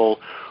people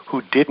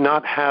who did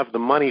not have the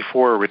money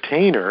for a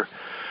retainer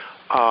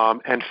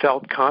and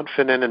felt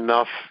confident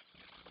enough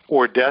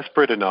or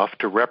desperate enough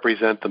to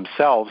represent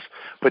themselves,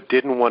 but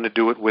didn't want to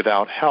do it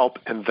without help,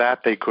 and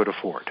that they could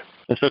afford.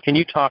 And so can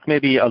you talk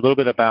maybe a little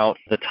bit about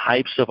the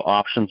types of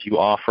options you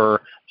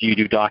offer? Do you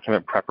do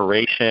document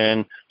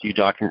preparation? Do you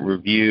document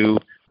review?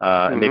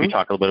 And maybe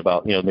talk a little bit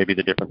about, maybe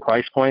the different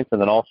price points.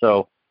 And then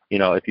also,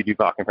 if you do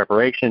document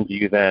preparation, do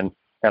you then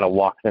kind of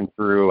walk them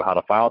through how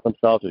to file it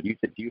themselves? Or do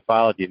you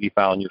file it? Do you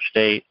file in your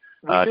state?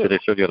 Do they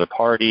serve the other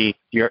party?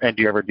 Do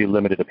you ever do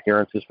limited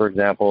appearances, for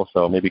example?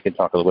 So maybe you can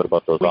talk a little bit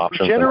about those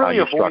options. We generally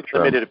and how you avoid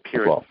limited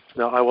appearances.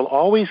 Now, I will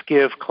always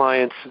give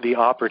clients the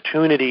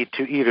opportunity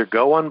to either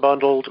go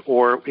unbundled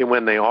or,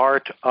 when they are,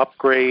 to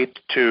upgrade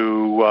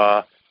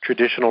to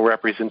traditional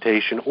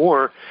representation,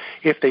 or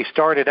if they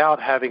started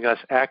out having us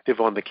active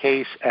on the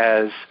case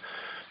as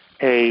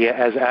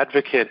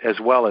advocate as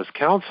well as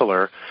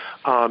counselor,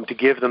 to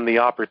give them the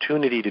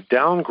opportunity to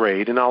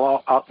downgrade. And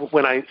I'll,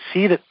 when I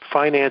see that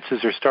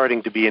finances are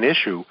starting to be an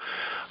issue,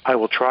 I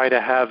will try to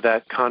have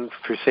that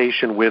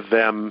conversation with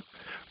them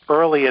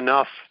early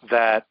enough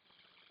that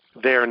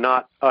they're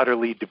not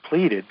utterly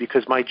depleted.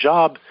 Because my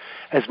job,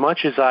 as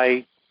much as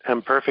I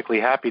am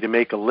perfectly happy to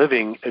make a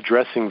living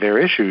addressing their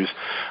issues,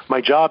 my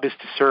job is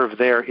to serve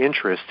their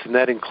interests, and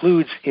that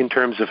includes in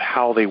terms of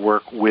how they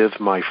work with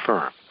my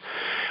firm.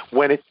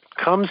 When it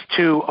comes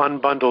to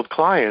unbundled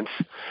clients,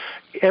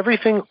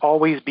 everything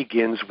always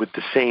begins with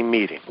the same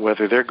meeting,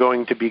 whether they're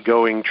going to be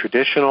going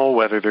traditional,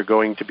 whether they're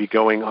going to be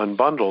going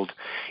unbundled.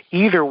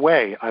 Either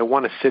way, I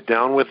want to sit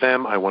down with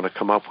them. I want to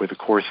come up with a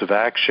course of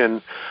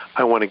action.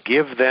 I want to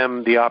give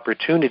them the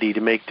opportunity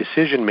to make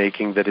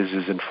decision-making that is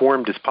as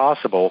informed as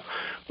possible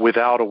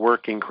without a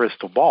working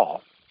crystal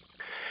ball.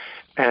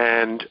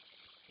 And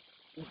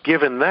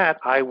given that,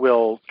 I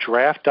will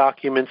draft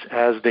documents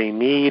as they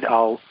need.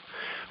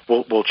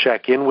 We'll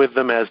check in with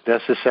them as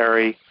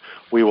necessary.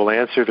 We will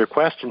answer their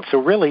questions. So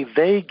really,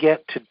 they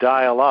get to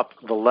dial up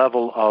the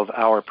level of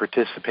our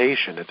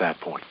participation at that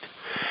point.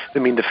 I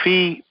mean, the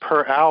fee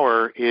per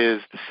hour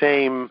is the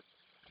same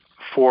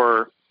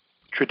for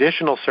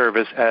traditional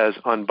service as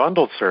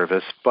unbundled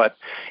service, but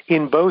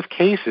in both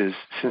cases,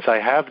 since I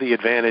have the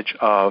advantage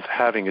of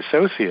having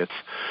associates,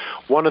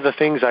 one of the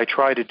things I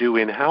try to do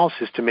in-house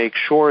is to make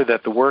sure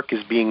that the work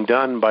is being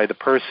done by the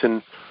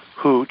person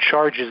who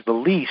charges the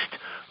least,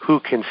 who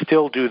can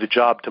still do the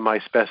job to my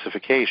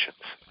specifications.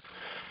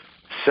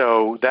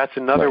 So that's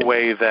another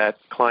way that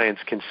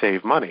clients can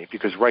save money,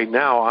 because right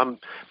now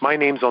my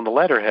name's on the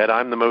letterhead.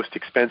 I'm the most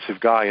expensive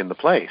guy in the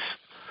place.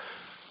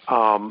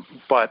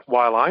 But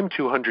while I'm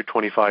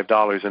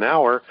 $225 an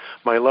hour,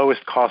 my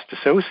lowest cost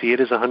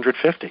associate is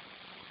 $150.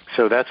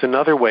 So that's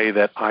another way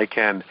that I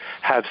can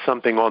have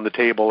something on the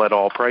table at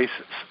all prices.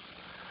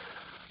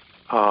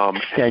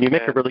 And you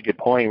make a really good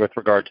point with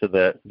regard to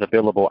the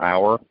billable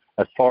hour.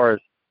 As far as,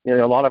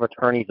 a lot of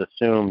attorneys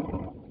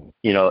assume,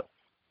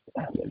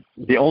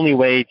 the only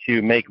way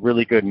to make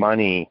really good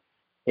money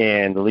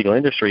in the legal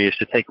industry is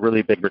to take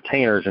really big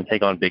retainers and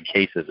take on big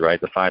cases, right?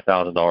 The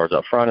 $5,000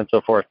 up front and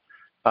so forth.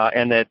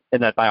 And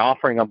that by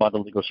offering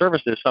unbundled legal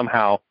services,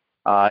 somehow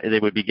they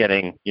would be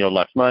getting,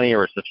 less money,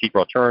 or it's a cheaper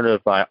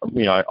alternative by,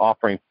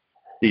 offering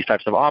these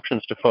types of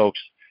options to folks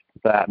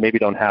that maybe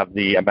don't have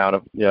the amount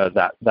of,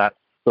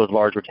 those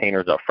large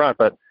retainers up front.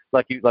 But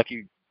like you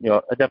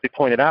adeptly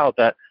pointed out,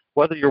 that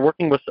whether you're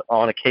working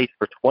on a case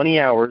for 20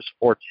 hours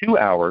or 2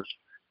 hours,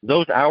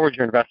 those hours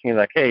you're investing in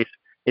that case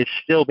is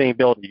still being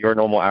billed at your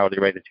normal hourly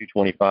rate of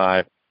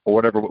 $225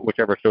 or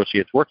whichever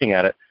associate's working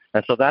at it.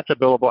 And so that's a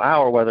billable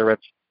hour, whether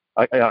it's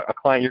a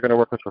client you're going to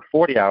work with for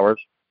 40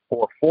 hours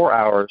or 4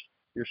 hours,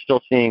 you're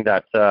still seeing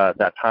that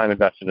time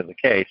invested in the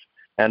case.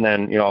 And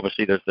then,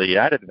 obviously there's the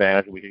added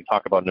advantage we can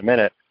talk about in a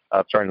minute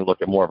of starting to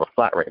look at more of a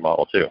flat rate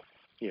model too.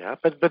 Yeah,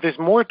 but there's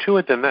more to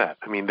it than that.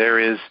 I mean, there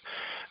is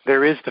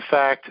There is the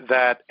fact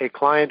that a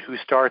client who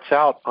starts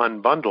out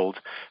unbundled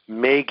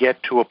may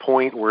get to a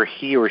point where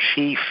he or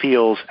she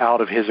feels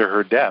out of his or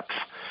her depth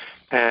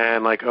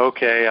and like,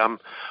 okay,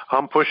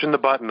 I'm pushing the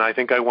button. I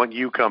think I want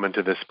you coming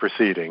to this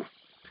proceeding.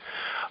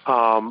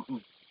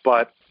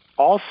 But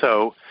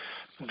also,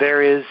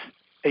 there is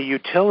a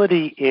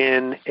utility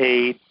in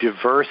a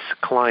diverse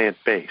client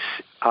base.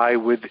 I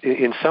would,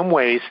 in some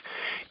ways,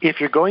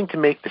 if you're going to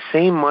make the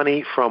same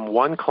money from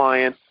one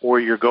client or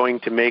you're going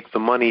to make the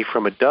money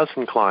from a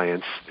dozen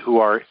clients who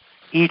are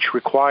each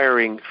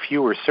requiring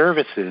fewer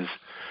services,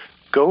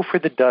 go for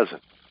the dozen.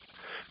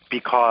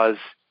 Because,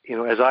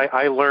 as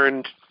I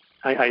learned,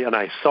 and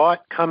I saw it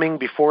coming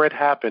before it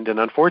happened, and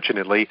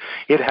unfortunately,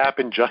 it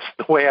happened just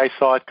the way I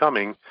saw it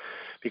coming.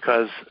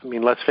 Because,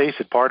 let's face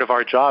it, part of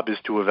our job is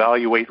to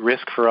evaluate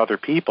risk for other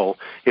people.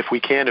 If we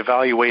can't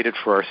evaluate it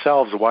for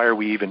ourselves, why are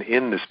we even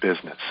in this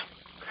business?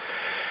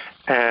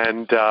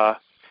 And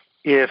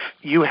if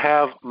you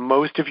have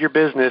most of your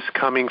business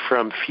coming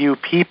from few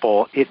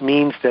people, it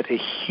means that a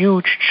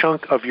huge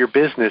chunk of your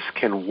business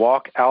can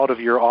walk out of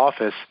your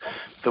office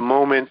the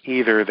moment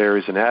either there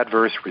is an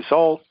adverse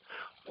result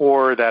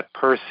or that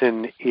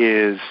person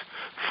is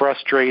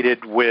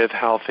frustrated with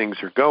how things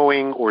are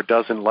going or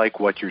doesn't like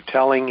what you're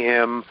telling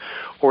him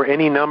or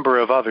any number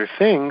of other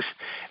things,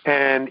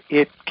 and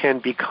it can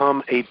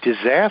become a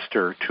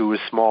disaster to a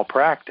small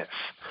practice.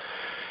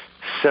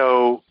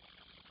 So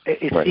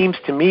it seems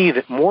to me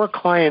that more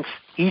clients,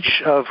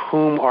 each of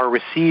whom are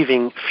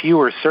receiving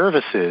fewer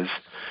services,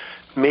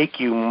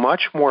 make you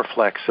much more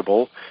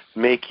flexible,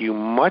 make you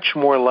much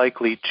more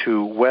likely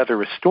to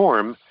weather a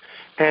storm,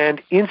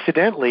 and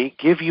incidentally,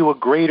 give you a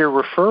greater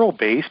referral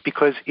base,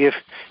 because if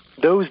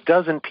those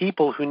dozen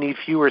people who need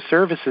fewer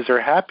services are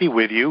happy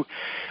with you,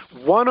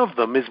 one of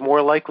them is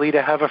more likely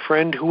to have a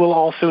friend who will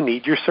also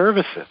need your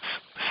services.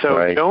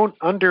 So don't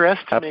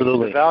underestimate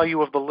the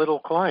value of the little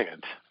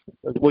client.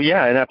 Well,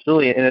 yeah, and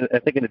absolutely. And I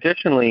think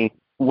additionally,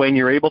 when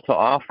you're able to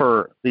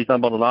offer these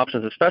unbundled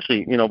options,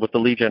 especially, with the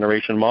lead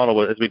generation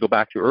model, as we go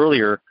back to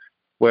earlier,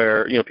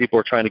 where, people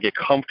are trying to get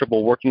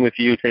comfortable working with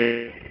you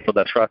to build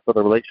that trust of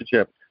the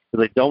relationship,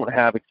 because they don't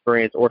have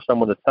experience or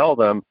someone to tell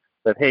them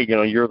that, hey,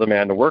 you're the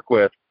man to work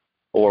with,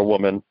 or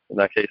woman in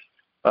that case,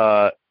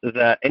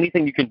 that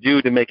anything you can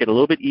do to make it a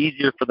little bit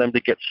easier for them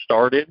to get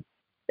started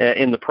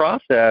in the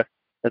process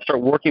and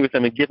start working with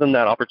them and give them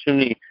that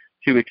opportunity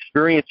to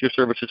experience your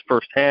services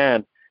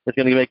firsthand is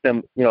going to make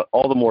them,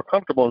 all the more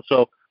comfortable. And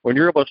so when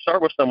you're able to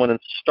start with someone and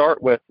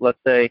start with, let's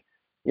say,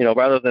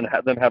 rather than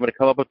them having to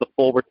come up with the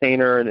full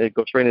retainer and it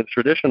goes straight into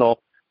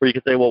traditional, where you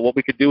could say, well, what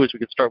we could do is we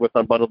could start with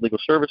unbundled legal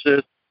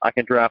services. I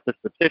can draft this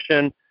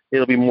petition.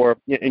 It'll be more,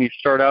 and you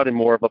start out in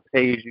more of a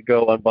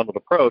pay-as-you-go unbundled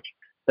approach.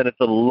 Then it's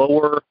a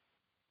lower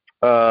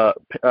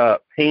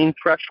pain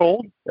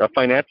threshold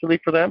financially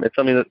for them. It's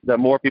something that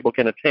more people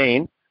can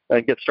attain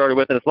and get started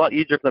with. And it's a lot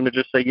easier for them to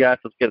just say, yes,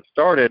 let's get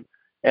started.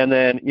 And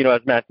then,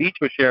 as Matt Beach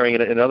was sharing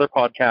in another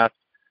podcast,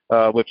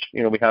 which,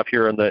 we have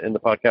here in the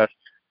podcast,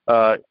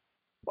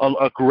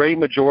 a great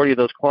majority of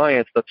those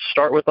clients that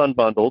start with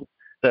unbundled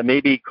that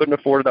maybe couldn't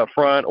afford it up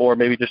front or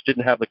maybe just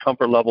didn't have the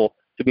comfort level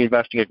to be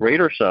investing a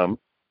greater sum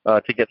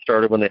to get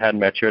started when they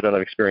hadn't met you or don't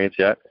have experience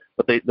yet.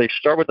 But they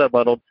start with that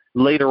bundled.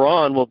 Later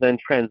on will then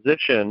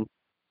transition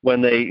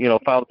when they,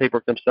 file the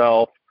paperwork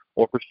themselves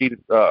or proceed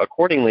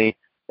accordingly,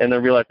 and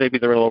then realize maybe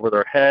they're in over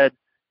their head,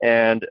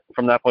 and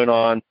from that point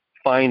on,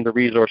 find the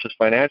resources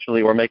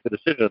financially or make the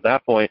decision at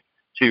that point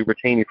to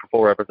retain you for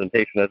full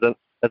representation.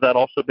 Has that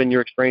also been your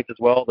experience as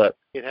well, that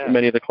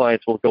many of the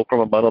clients will go from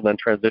a bundle and then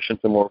transition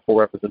to more full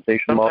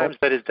representation model?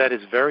 Sometimes that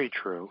is very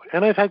true.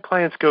 And I've had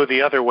clients go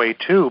the other way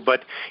too,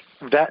 but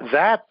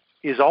that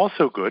is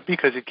also good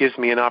because it gives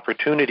me an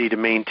opportunity to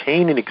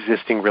maintain an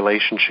existing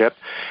relationship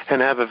and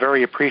have a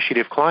very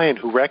appreciative client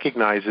who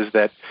recognizes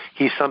that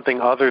he's something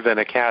other than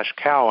a cash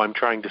cow I'm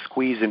trying to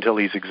squeeze until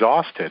he's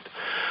exhausted.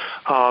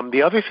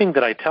 The other thing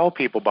that I tell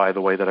people, by the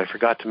way, that I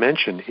forgot to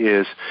mention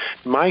is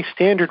my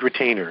standard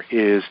retainer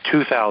is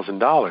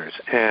 $2,000.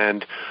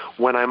 And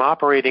when I'm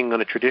operating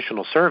on a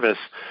traditional service,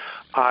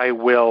 I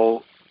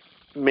will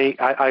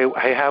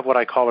I have what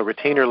I call a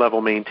retainer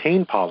level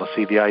maintain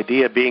policy, the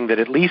idea being that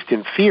at least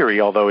in theory,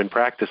 although in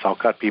practice I'll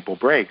cut people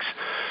breaks,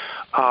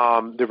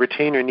 the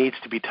retainer needs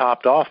to be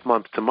topped off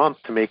month to month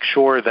to make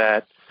sure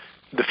that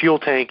the fuel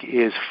tank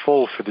is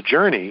full for the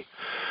journey.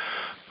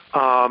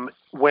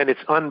 When it's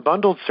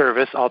unbundled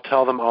service, I'll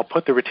tell them I'll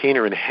put the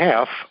retainer in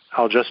half.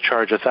 I'll just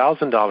charge a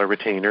 $1,000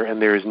 retainer,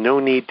 and there is no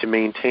need to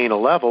maintain a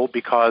level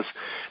because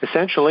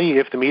essentially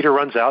if the meter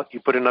runs out, you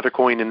put another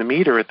coin in the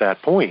meter at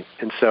that point.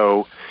 And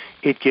so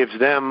it gives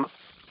them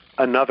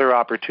another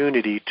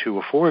opportunity to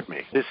afford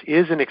me. This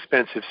is an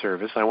expensive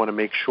service. I want to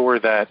make sure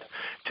that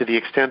to the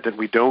extent that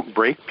we don't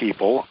break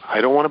people,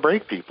 I don't want to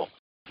break people,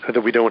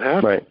 that we don't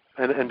have right.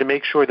 And to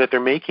make sure that they're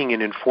making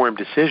an informed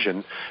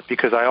decision,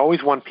 because I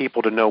always want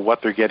people to know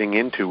what they're getting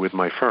into with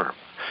my firm.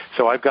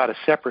 So I've got a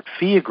separate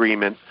fee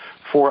agreement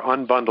for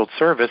unbundled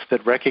service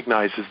that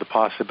recognizes the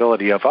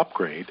possibility of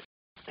upgrade.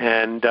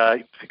 And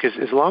because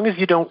as long as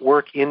you don't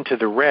work into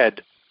the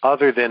red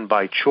other than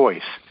by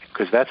choice,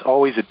 because that's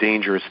always a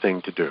dangerous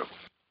thing to do.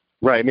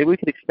 Right. Maybe we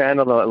could expand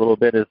on that a little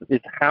bit.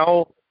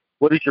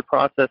 What is your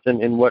process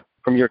and what,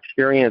 from your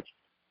experience,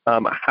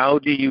 how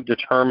do you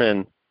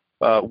determine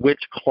which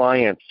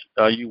clients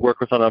you work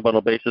with on an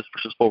unbundled basis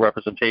versus full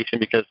representation?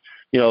 Because,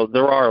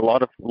 there are a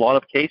lot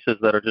of cases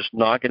that are just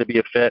not going to be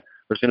a fit.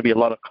 There's going to be a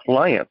lot of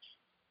clients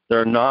that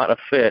are not a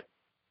fit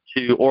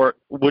to, or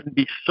wouldn't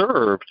be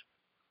served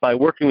by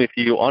working with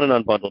you on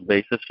an unbundled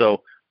basis.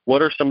 So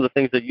what are some of the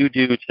things that you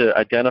do to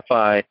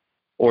identify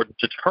or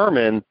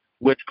determine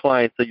which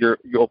clients that you're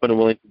open and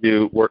willing to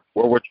do work,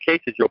 or which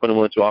cases you're open and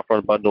willing to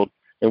offer unbundled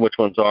and which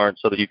ones aren't,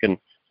 so that you can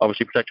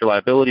obviously protect your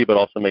liability, but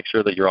also make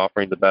sure that you're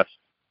offering the best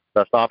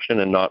option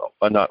and not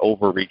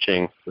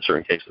overreaching in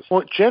certain cases?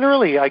 Well,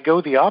 generally, I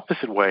go the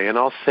opposite way, and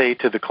I'll say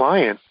to the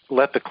client,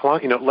 let the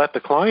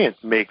client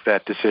make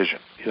that decision.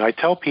 I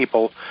tell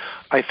people,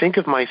 I think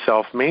of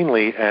myself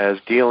mainly as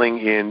dealing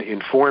in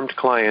informed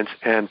clients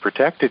and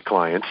protected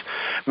clients,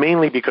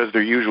 mainly because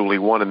they're usually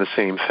one and the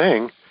same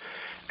thing.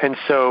 And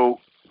so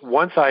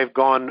once I've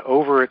gone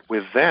over it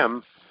with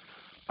them,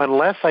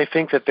 unless I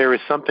think that there is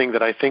something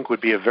that I think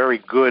would be a very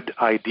good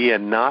idea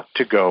not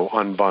to go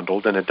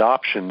unbundled, and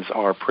adoptions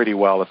are pretty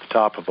well at the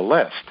top of the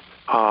list,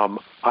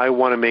 I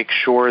want to make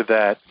sure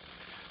that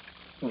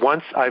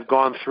once I've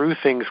gone through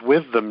things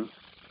with them,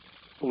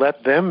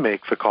 let them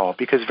make the call.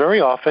 Because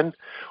very often,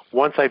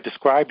 once I've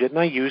described it, and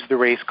I use the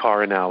race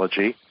car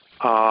analogy,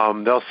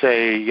 they'll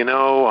say,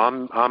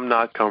 I'm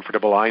not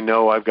comfortable. I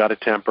know I've got a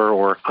temper,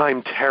 or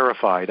I'm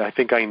terrified. I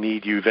think I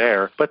need you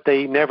there. But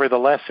they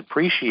nevertheless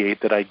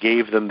appreciate that I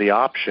gave them the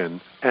option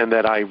and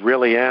that I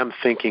really am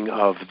thinking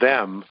of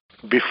them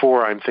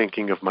before I'm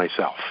thinking of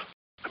myself.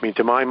 I mean,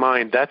 to my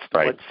mind, that's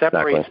right. What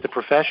separates the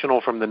professional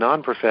from the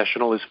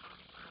non-professional is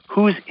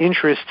whose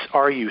interests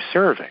are you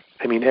serving?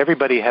 I mean,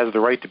 everybody has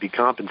the right to be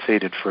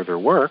compensated for their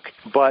work,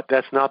 but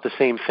that's not the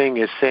same thing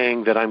as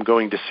saying that I'm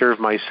going to serve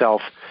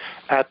myself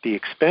at the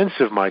expense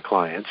of my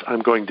clients.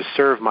 I'm going to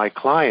serve my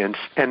clients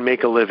and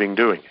make a living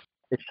doing it.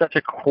 It's such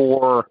a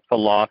core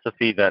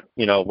philosophy that,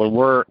 when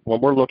we're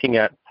looking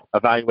at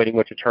evaluating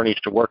which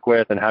attorneys to work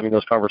with and having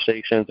those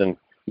conversations and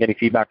getting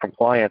feedback from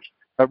clients,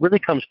 that really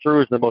comes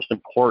through as the most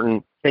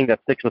important thing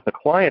that sticks with the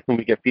client when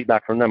we get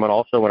feedback from them, and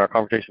also in our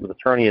conversation with the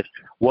attorney, is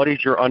what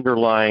is your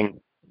underlying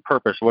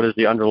purpose? What is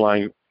the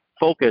underlying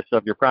focus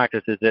of your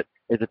practice? Is it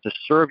to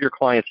serve your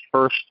clients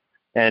first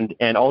and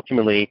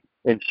ultimately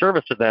in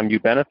service to them you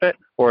benefit,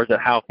 or is it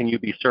how can you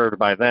be served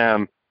by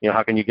them?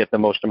 How can you get the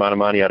most amount of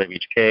money out of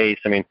each case?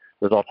 I mean,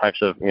 there's all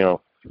types of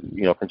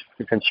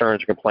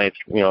concerns or complaints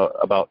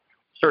about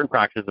certain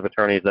practices of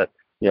attorneys that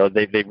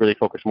they really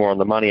focus more on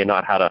the money and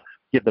not how to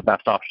give the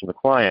best option to the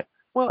client.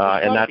 Well,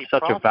 and that's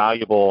such a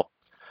valuable.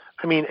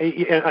 I mean,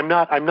 I'm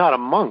not a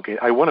monk.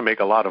 I want to make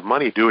a lot of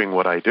money doing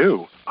what I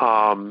do.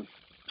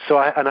 So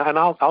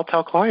I'll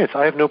tell clients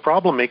I have no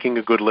problem making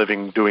a good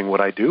living doing what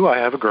I do. I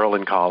have a girl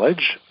in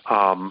college.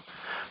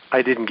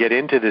 I didn't get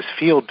into this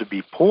field to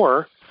be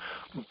poor,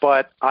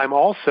 but I'm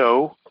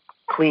also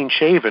clean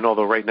shaven,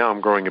 although right now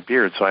I'm growing a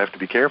beard, so I have to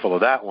be careful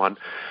of that one.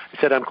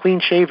 I said I'm clean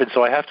shaven,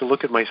 so I have to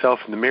look at myself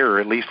in the mirror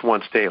at least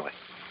once daily.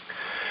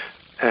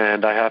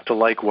 And I have to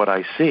like what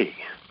I see.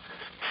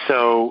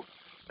 So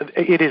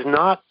it is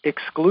not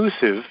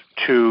exclusive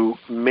to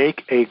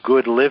make a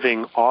good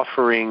living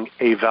offering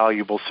a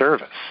valuable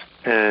service.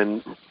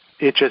 And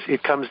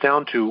it comes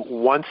down to,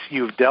 once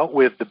you've dealt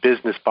with the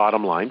business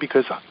bottom line,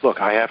 because, look,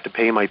 I have to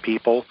pay my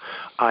people,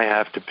 I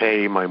have to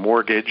pay my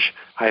mortgage,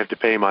 I have to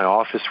pay my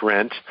office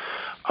rent,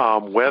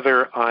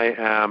 whether I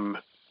am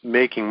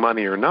making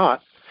money or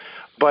not,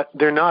 but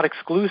they're not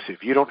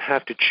exclusive. You don't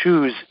have to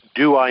choose,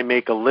 do I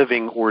make a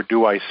living or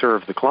do I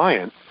serve the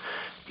client?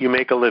 You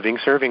make a living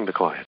serving the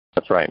client.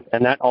 That's right.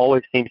 And that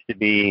always seems to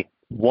be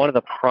one of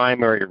the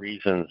primary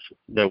reasons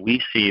that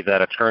we see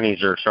that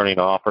attorneys are starting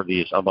to offer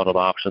these unbundled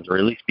options, or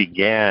at least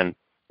began.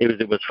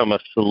 It was from a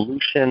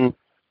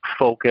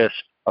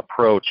solution-focused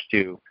approach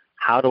to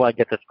how do I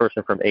get this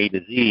person from A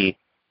to Z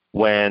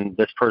when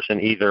this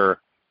person either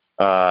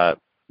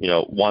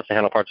wants to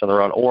handle parts on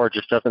their own or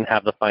just doesn't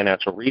have the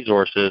financial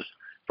resources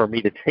for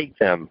me to take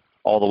them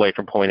all the way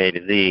from point A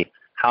to Z.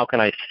 How can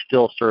I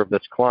still serve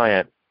this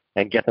client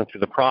and get them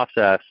through the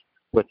process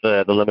with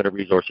the limited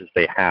resources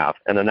they have?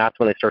 And then that's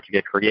when they start to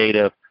get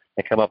creative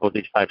and come up with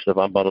these types of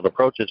unbundled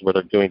approaches where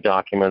they're doing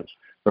documents,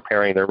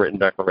 preparing their written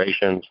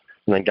declarations,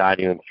 and then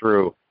guiding them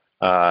through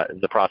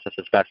the process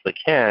as best they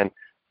can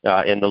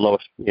in the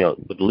lowest,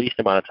 with the least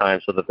amount of time,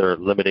 so that they're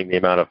limiting the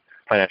amount of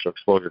financial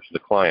exposure to the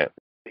client.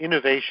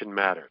 Innovation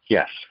matters.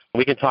 Yes.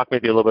 We can talk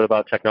maybe a little bit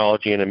about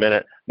technology in a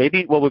minute.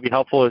 Maybe what would be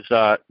helpful is,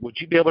 would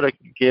you be able to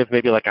give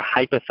maybe like a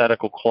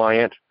hypothetical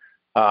client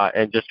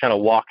and just kind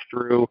of walk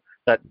through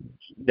that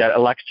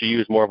elects to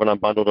use more of an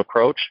unbundled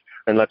approach?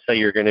 And let's say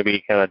you're going to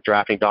be kind of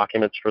drafting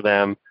documents for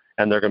them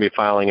and they're going to be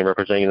filing and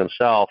representing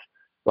themselves,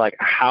 like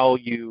how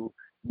you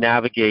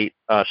navigate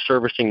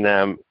servicing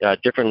them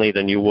differently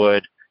than you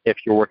would if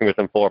you're working with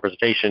them full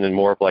representation and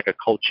more of like a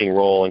coaching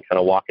role and kind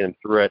of walking them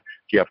through it.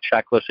 Do you have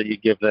checklists that you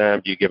give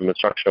them? Do you give them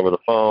instruction over the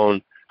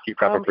phone? keep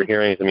prepping for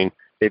hearings? I mean,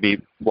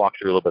 maybe walk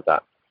through a little bit of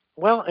that.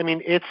 Well, I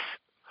mean, it's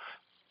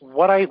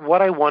what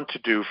I want to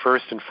do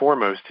first and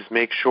foremost is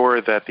make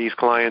sure that these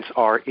clients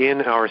are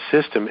in our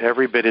system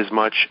every bit as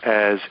much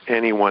as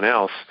anyone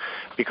else,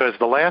 because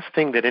the last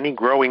thing that any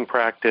growing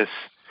practice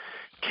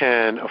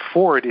can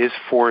afford is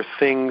for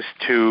things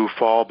to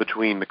fall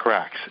between the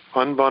cracks,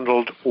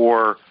 unbundled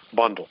or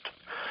bundled.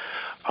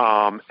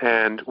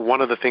 And one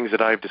of the things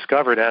that I've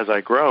discovered as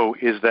I grow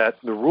is that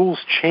the rules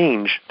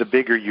change the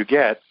bigger you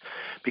get,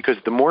 because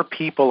the more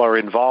people are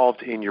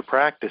involved in your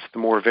practice, the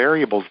more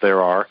variables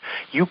there are.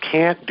 You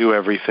can't do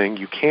everything.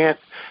 You can't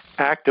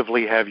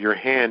actively have your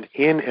hand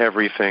in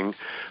everything,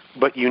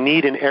 but you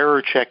need an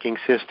error-checking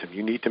system.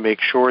 You need to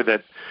make sure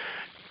that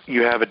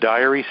you have a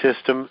diary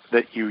system,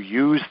 that you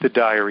use the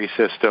diary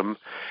system,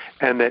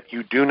 and that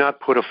you do not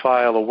put a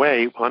file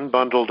away,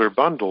 unbundled or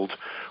bundled,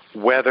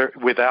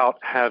 without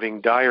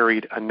having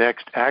diaried a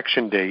next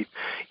action date,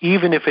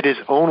 even if it is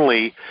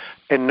only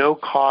a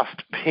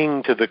no-cost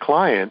ping to the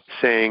client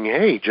saying,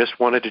 hey, just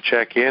wanted to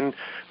check in,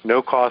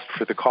 no cost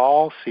for the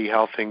call, see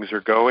how things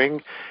are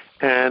going,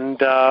 and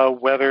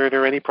whether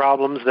there are any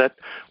problems that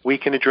we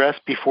can address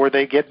before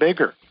they get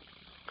bigger.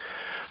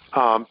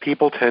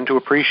 People tend to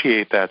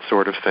appreciate that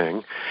sort of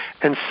thing.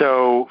 And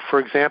so, for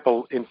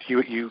example,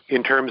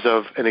 in terms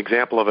of an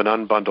example of an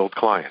unbundled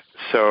client,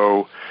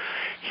 so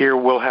here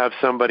we'll have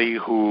somebody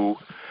who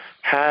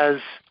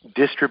has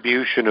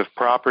distribution of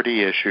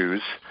property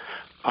issues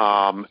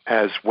and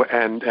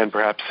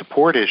perhaps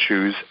support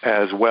issues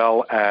as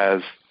well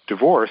as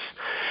divorce.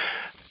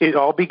 It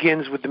all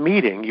begins with the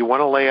meeting. You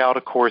want to lay out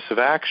a course of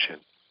action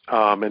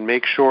and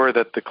make sure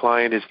that the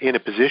client is in a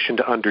position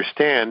to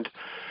understand,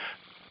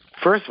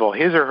 first of all,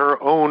 his or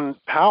her own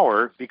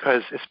power,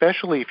 because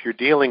especially if you're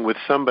dealing with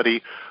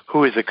somebody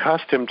who is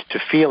accustomed to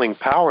feeling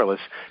powerless,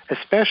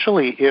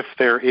 especially if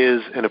there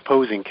is an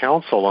opposing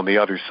counsel on the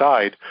other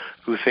side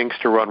who thinks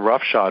to run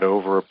roughshod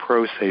over a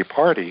pro se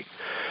party,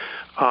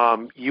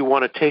 you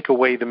want to take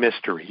away the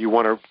mystery. You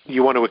want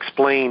to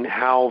explain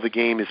how the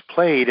game is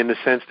played in the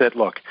sense that,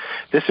 look,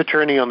 this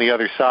attorney on the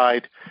other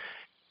side,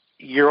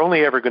 you're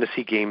only ever going to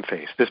see game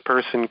face. This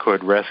person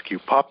could rescue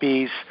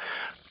puppies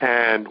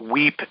and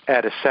weep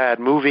at a sad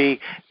movie,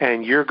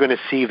 and you're going to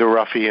see the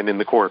ruffian in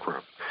the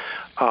courtroom.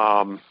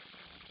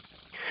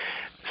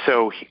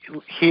 So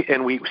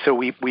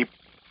we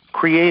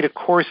create a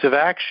course of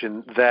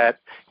action that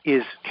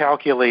is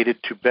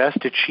calculated to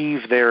best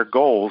achieve their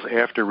goals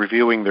after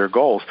reviewing their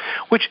goals,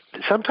 which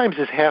sometimes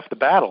is half the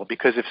battle,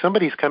 because if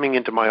somebody's coming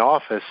into my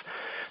office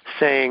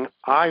saying,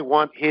 I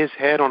want his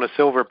head on a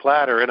silver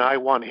platter and I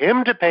want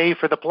him to pay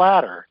for the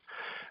platter,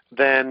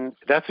 then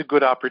that's a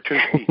good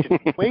opportunity to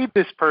persuade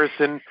this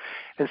person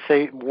and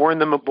warn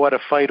them of what a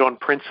fight on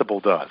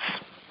principle does.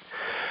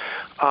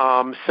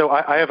 So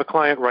I have a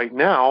client right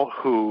now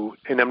who,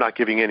 and I'm not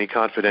giving any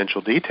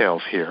confidential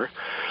details here,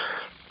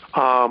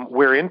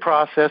 we're in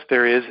process.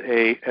 There is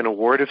an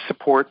award of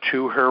support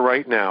to her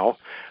right now.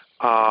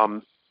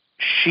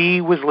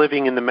 She was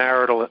living in the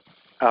marital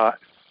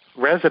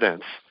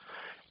residence,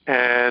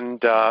 and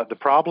the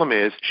problem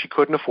is she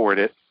couldn't afford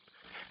it,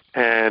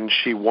 and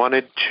she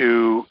wanted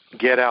to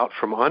get out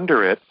from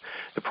under it.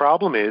 The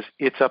problem is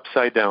it's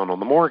upside down on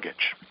the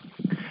mortgage.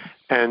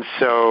 And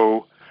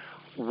so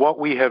what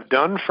we have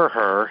done for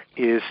her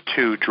is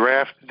to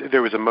draft,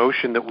 there was a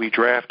motion that we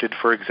drafted,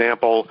 for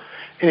example,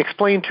 and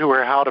explained to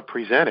her how to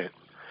present it,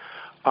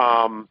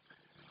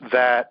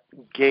 that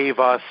gave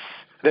us,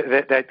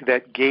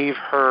 that gave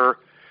her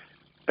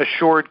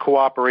assured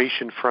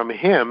cooperation from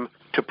him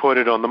to put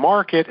it on the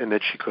market and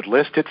that she could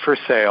list it for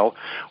sale.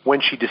 When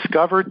she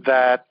discovered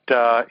that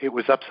it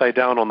was upside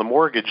down on the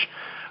mortgage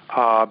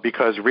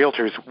because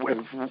realtors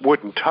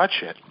wouldn't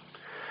touch it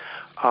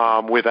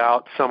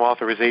without some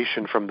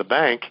authorization from the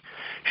bank,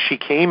 she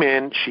came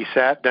in, she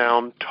sat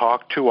down,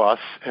 talked to us,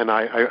 and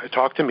I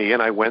talked to me,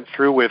 and I went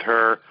through with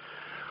her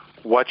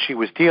what she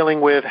was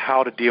dealing with,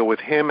 how to deal with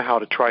him, how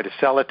to try to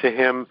sell it to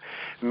him,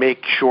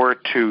 make sure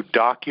to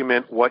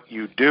document what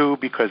you do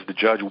because the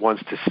judge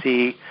wants to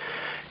see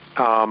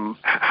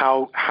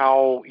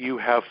how you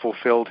have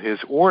fulfilled his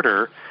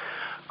order,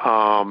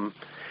 and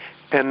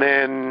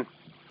then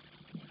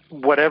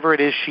whatever it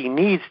is she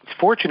needs.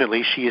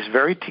 Fortunately, she is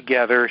very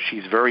together.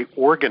 She's very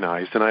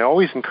organized, and I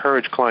always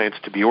encourage clients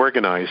to be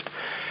organized,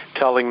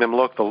 telling them,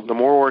 look, the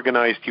more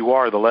organized you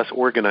are, the less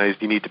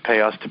organized you need to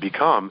pay us to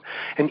become.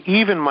 And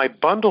even my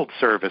bundled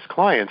service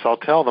clients, I'll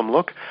tell them,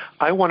 look,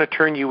 I want to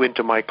turn you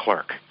into my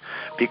clerk,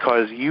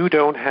 because you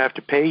don't have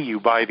to pay you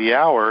by the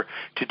hour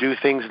to do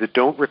things that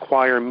don't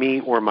require me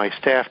or my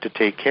staff to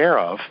take care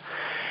of.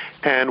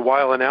 And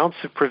while an ounce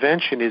of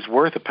prevention is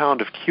worth a pound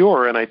of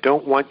cure, and I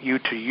don't want you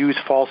to use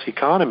false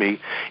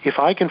economy, if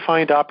I can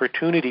find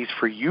opportunities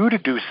for you to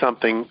do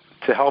something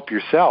to help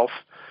yourself,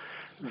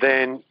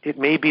 then it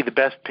may be the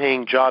best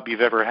paying job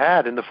you've ever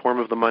had in the form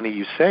of the money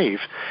you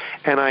save.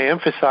 And I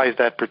emphasize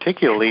that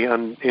particularly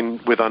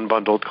with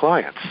unbundled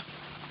clients.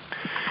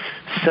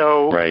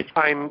 So right.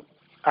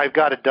 I've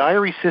got a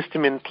diary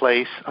system in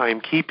place. I'm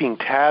keeping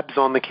tabs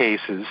on the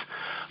cases.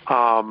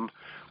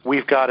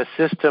 we've got a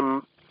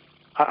system.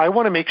 I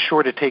want to make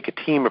sure to take a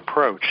team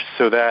approach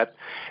so that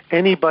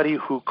anybody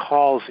who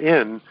calls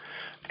in,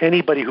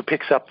 anybody who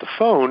picks up the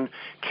phone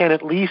can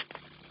at least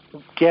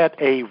get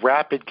a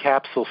rapid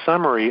capsule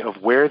summary of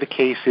where the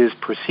case is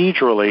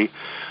procedurally,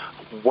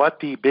 what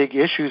the big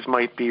issues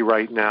might be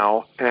right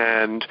now,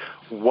 and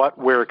what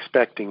we're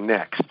expecting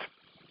next,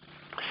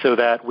 so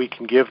that we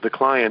can give the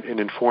client an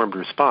informed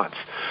response.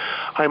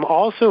 I'm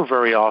also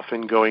very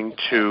often going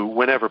to,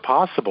 whenever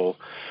possible,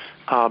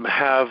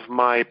 have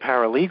my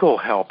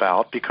paralegal help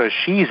out because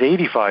she's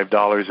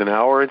 $85 an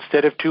hour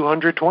instead of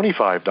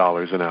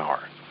 $225 an hour.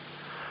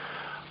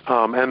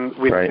 And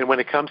when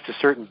it comes to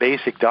certain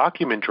basic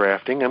document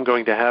drafting, I'm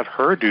going to have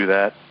her do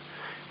that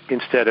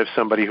instead of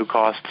somebody who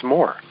costs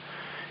more.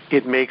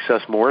 It makes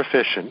us more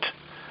efficient,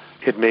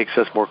 it makes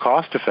us more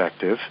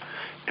cost-effective,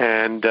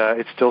 and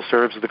it still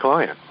serves the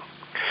client.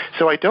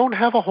 So I don't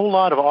have a whole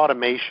lot of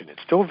automation.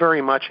 It's still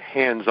very much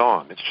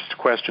hands-on. It's just a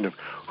question of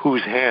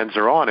whose hands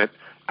are on it,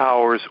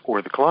 ours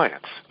or the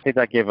clients. I think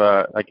I gave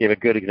a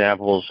good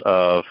examples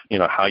of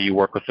how you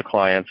work with the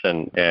clients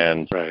and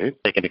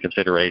take into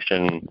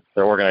consideration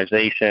their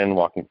organization,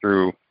 walking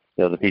through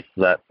the pieces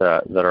that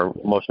are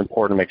most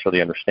important, make sure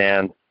they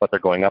understand what they're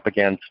going up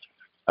against,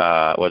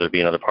 whether it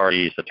be another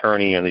party's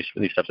attorney and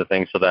these types of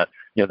things, so that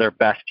they're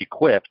best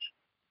equipped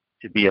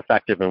to be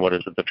effective in what it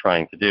is that they're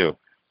trying to do.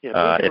 If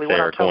they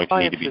are going to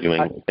need to be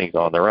doing things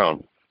on their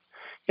own.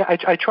 Yeah,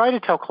 I try to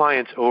tell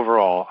clients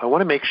overall, I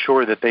want to make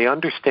sure that they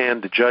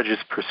understand the judge's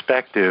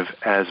perspective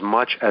as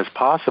much as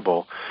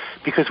possible,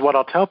 because what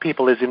I'll tell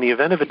people is in the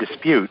event of a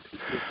dispute,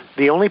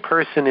 the only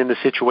person in the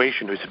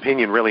situation whose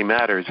opinion really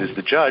matters is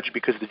the judge,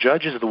 because the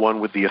judge is the one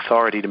with the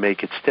authority to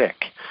make it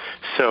stick.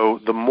 So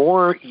the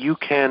more you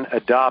can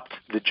adopt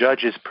the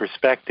judge's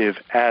perspective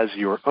as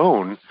your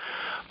own,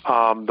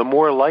 the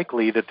more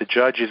likely that the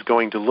judge is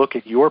going to look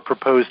at your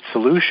proposed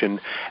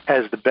solution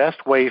as the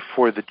best way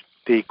for the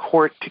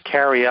court to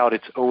carry out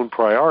its own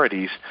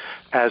priorities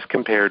as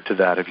compared to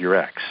that of your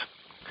ex.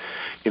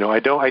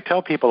 I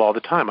tell people all the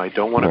time, I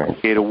don't want to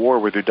create a war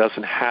where there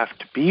doesn't have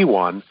to be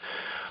one,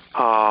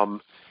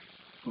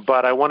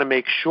 but I want to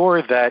make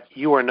sure that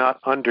you are not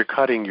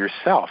undercutting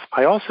yourself.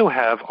 I also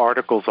have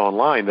articles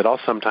online that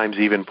I'll sometimes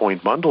even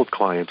point bundled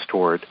clients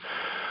toward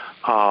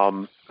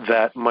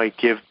that might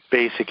give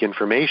basic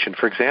information.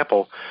 For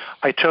example,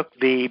 I took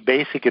the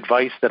basic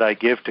advice that I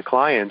give to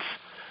clients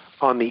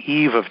on the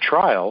eve of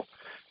trial,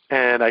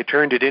 and I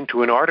turned it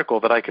into an article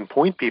that I can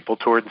point people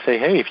toward and say,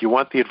 hey, if you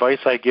want the advice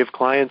I give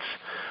clients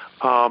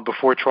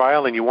before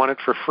trial and you want it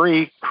for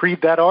free,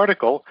 read that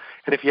article,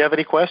 and if you have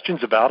any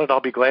questions about it, I'll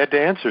be glad to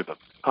answer them.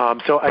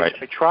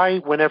 I try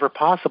whenever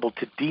possible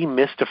to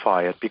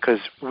demystify it, because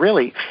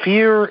really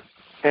fear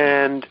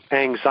and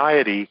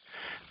anxiety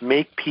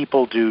make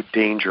people do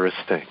dangerous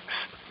things.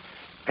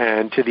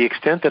 And to the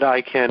extent that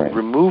I can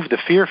remove the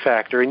fear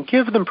factor and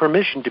give them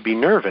permission to be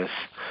nervous,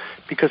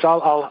 because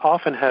I'll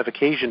often have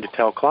occasion to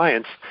tell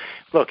clients,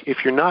 look,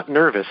 if you're not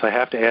nervous, I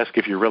have to ask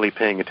if you're really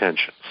paying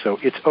attention. So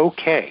it's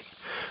okay.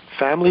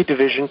 Family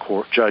division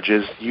court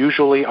judges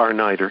usually are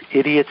neither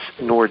idiots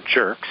nor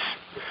jerks,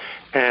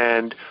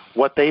 and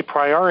what they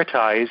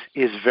prioritize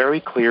is very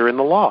clear in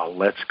the law.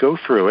 Let's go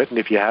through it, and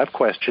if you have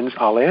questions,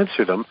 I'll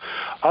answer them.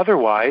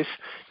 Otherwise,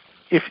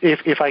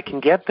 if I can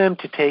get them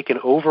to take an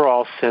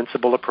overall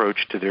sensible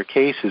approach to their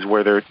cases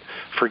where they're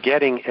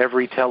forgetting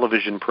every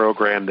television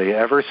program they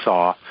ever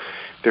saw,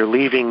 they're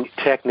leaving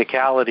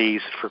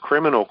technicalities for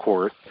criminal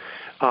court,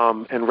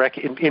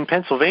 in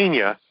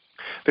Pennsylvania,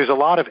 there's a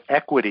lot of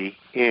equity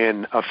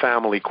in a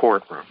family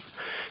courtroom.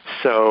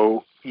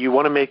 So you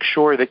want to make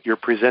sure that you're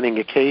presenting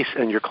a case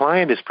and your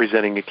client is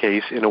presenting a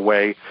case in a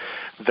way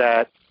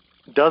that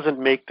doesn't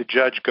make the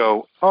judge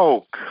go,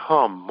 oh,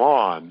 come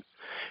on,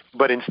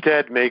 but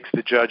instead makes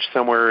the judge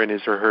somewhere in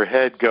his or her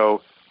head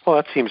go, well,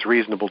 that seems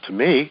reasonable to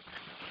me.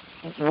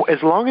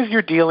 As long as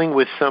you're dealing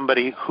with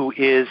somebody who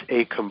is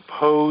a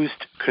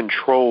composed,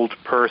 controlled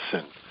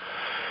person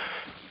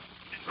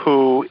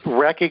who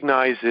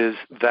recognizes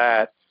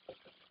that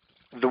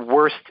the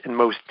worst and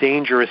most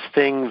dangerous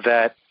thing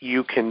that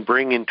you can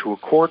bring into a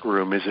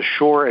courtroom is a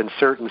sure and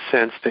certain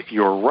sense that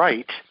you're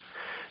right,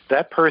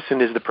 that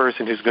person is the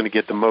person who's going to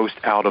get the most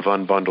out of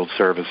unbundled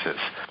services.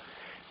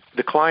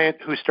 The client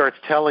who starts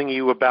telling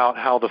you about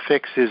how the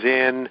fix is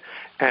in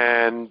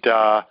and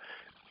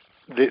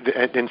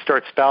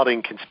starts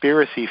spouting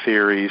conspiracy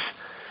theories,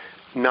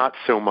 not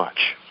so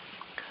much.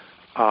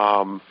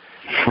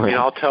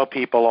 I'll tell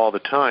people all the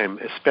time,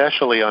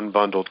 especially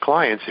unbundled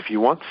clients, if you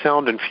want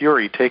sound and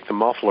fury, take the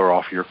muffler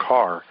off your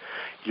car.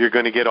 You're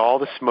going to get all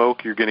the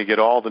smoke, you're going to get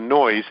all the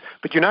noise,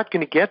 but you're not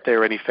going to get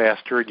there any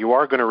faster, and you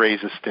are going to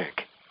raise a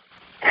stink.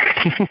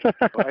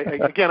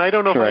 I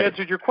don't know if I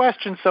answered your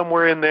question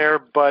somewhere in there,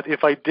 but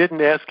if I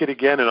didn't, ask it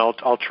again, and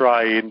I'll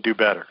try and do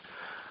better.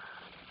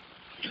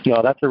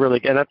 No, that's a really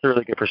good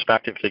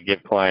perspective to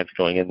give clients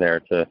going in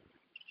there to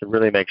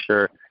really make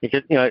sure,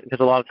 because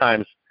a lot of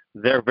times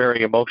they're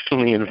very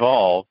emotionally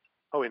involved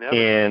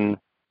in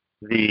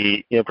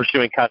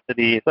pursuing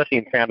custody, especially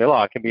in family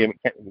law, you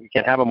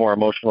can have a more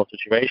emotional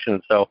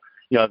situation. So,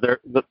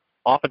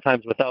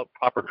 oftentimes without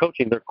proper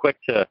coaching, they're quick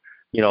to,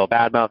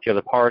 badmouth the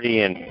other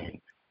party, and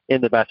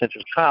in the best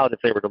interest of the child if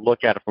they were to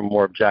look at it from a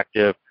more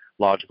objective,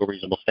 logical,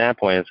 reasonable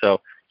standpoint. And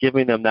so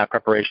giving them that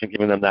preparation,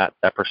 giving them that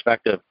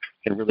perspective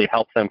can really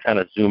help them kind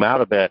of zoom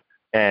out a bit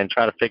and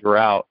try to figure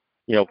out,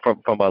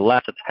 from a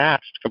less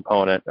attached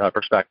component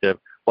perspective,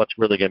 what's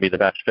really going to be the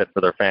best fit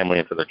for their family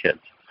and for their kids.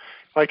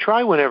 I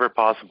try whenever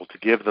possible to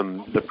give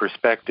them the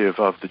perspective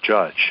of the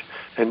judge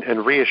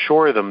and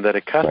reassure them that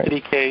a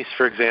custody case,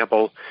 for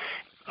example,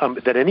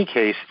 that any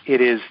case, it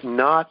is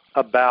not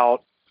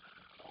about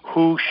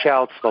who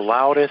shouts the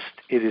loudest,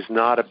 it is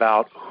not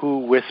about who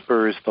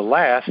whispers the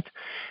last,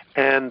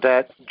 and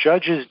that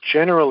judges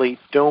generally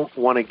don't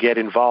want to get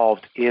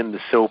involved in the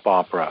soap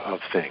opera of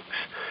things.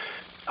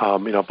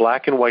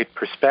 Black and white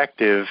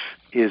perspective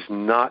is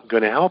not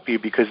going to help you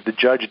because the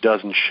judge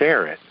doesn't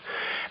share it.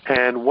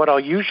 And what I'll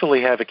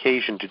usually have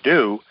occasion to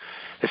do,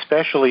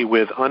 especially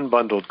with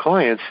unbundled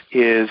clients,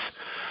 is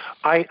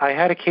I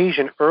had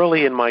occasion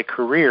early in my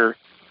career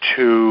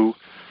to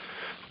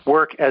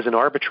work as an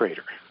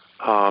arbitrator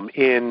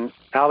in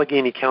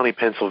Allegheny County,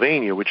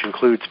 Pennsylvania, which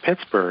includes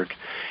Pittsburgh.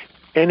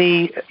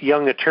 Any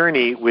young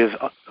attorney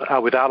without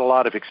a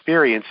lot of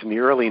experience in the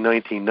early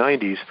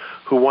 1990s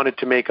who wanted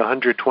to make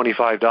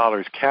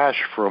 $125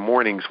 cash for a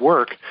morning's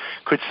work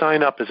could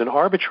sign up as an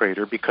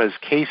arbitrator, because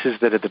cases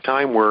that at the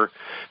time were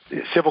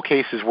civil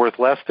cases worth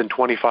less than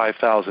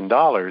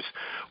 $25,000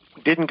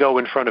 didn't go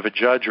in front of a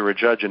judge or a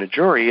judge and a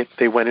jury.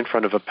 They went in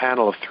front of a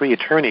panel of 3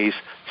 attorneys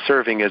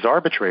serving as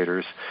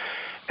arbitrators.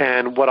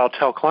 And what I'll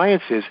tell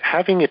clients is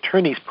having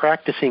attorneys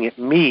practicing at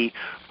me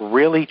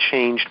really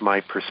changed my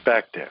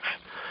perspective,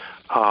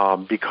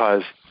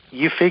 because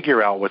you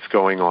figure out what's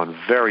going on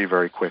very,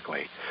 very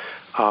quickly.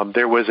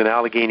 There was an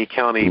Allegheny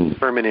County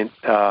permanent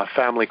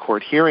family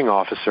court hearing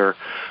officer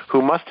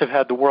who must have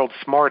had the world's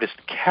smartest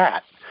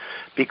cat,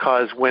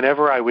 because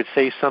whenever I would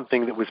say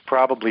something that was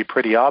probably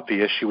pretty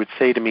obvious, she would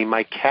say to me,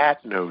 "My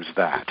cat knows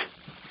that."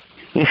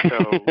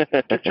 So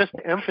to just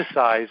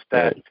emphasize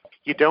that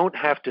you don't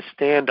have to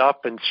stand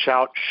up and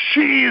shout,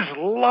 "She's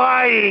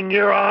lying,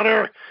 Your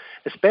Honor,"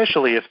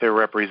 especially if they're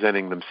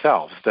representing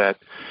themselves, that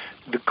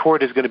the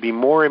court is going to be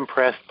more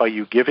impressed by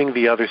you giving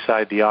the other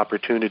side the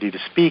opportunity to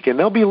speak, and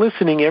they'll be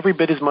listening every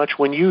bit as much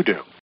when you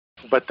do.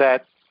 But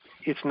that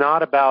it's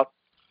not about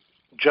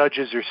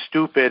judges are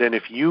stupid, and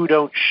if you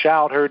don't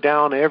shout her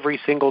down every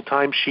single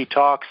time she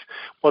talks,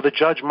 well, the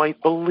judge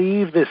might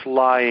believe this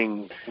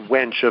lying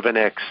wench of an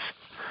ex.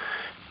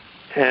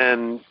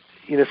 And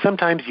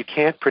sometimes you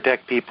can't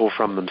protect people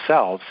from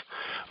themselves,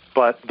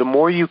 but the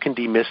more you can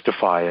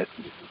demystify it,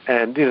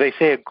 and they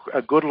say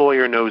a good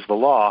lawyer knows the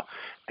law,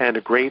 and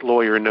a great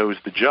lawyer knows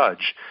the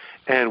judge.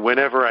 And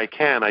whenever I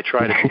can, I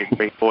try to be a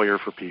great lawyer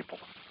for people.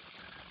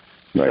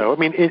 Right. So,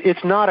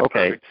 it's not a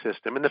perfect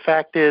system. And the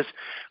fact is,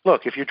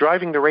 look, if you're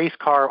driving the race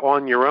car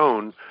on your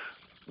own,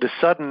 the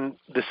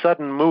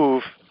sudden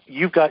move,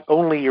 you've got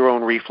only your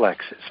own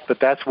reflexes. But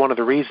that's one of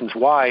the reasons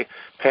why,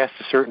 past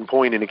a certain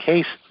point in a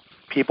case,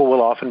 people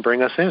will often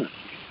bring us in.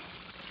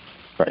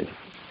 Right.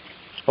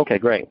 Okay,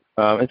 great.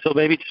 And so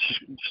maybe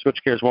just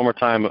switch gears one more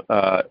time.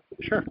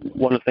 Sure.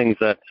 One of the things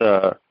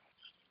that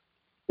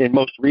in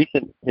most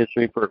recent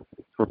history, for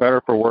better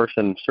or for worse,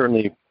 and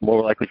certainly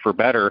more likely for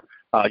better,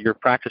 your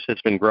practice has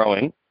been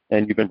growing,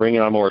 and you've been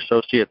bringing on more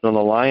associates. On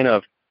the line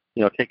of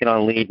taking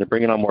on leads and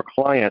bringing on more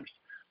clients,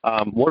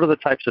 what are the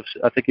types of?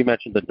 I think you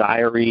mentioned the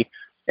diary,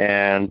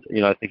 and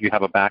I think you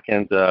have a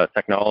back-end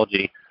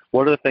technology.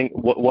 What are the things?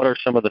 What are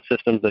some of the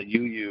systems that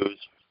you use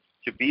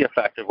to be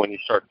effective when you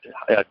start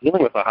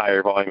dealing with a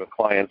higher volume of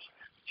clients,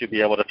 to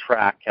be able to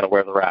track kind of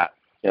where they're at?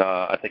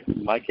 I think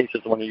my case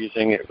is the one you're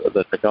using,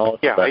 the technology.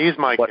 Yeah, I use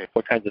my case.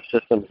 What kinds of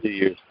systems do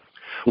you use?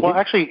 Well,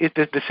 actually,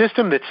 the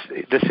system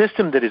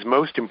that is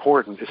most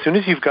important, as soon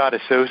as you've got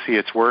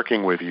associates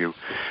working with you,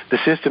 the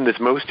system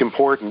that's most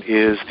important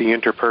is the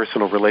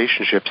interpersonal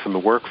relationships and the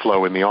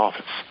workflow in the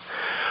office.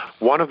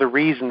 One of the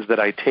reasons that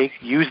I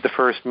use the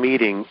first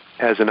meeting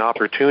as an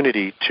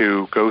opportunity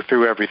to go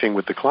through everything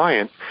with the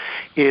client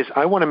is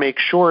I want to make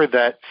sure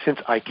that, since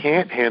I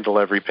can't handle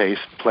every case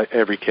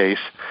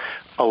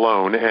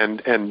alone,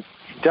 and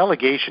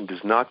delegation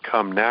does not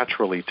come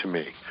naturally to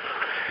me,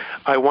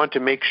 I want to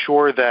make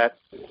sure that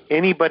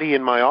anybody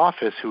in my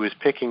office who is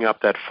picking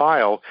up that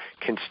file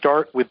can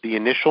start with the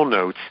initial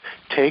notes,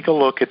 take a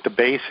look at the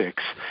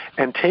basics,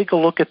 and take a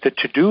look at the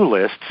to-do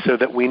list so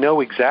that we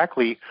know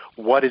exactly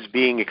what is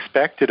being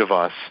expected of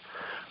us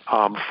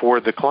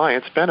for the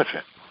client's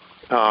benefit.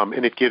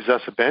 And it gives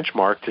us a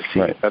benchmark to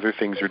see whether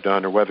things are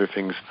done or whether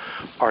things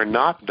are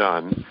not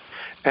done.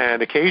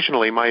 And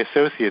occasionally my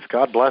associates,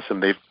 God bless them,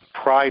 they've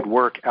pried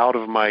work out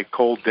of my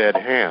cold, dead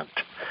hand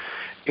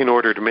in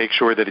order to make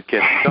sure that it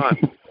gets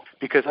done.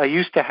 Because I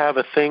used to have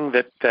a thing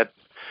that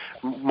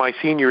my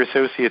senior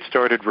associate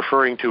started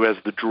referring to as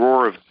the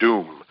drawer of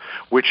doom,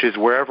 which is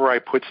wherever I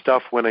put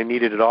stuff when I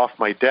needed it off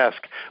my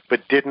desk,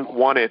 but didn't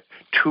want it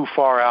too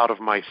far out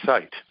of my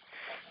sight.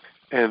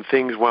 and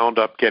things wound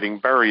up getting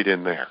buried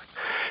in there.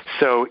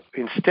 So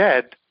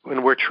instead,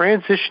 when we're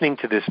transitioning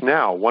to this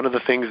now, one of the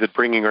things that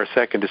bringing our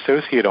second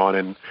associate on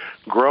and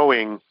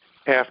growing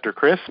after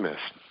Christmas,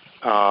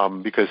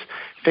 because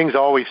things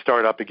always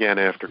start up again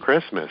after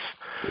Christmas,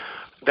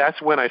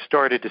 that's when I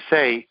started to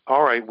say,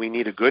 all right, we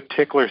need a good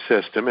tickler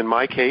system. In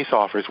my case,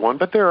 offers one,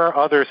 but there are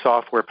other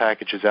software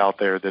packages out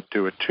there that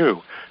do it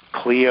too.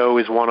 Clio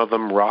is one of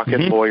them. Rocket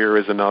Lawyer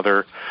is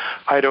another.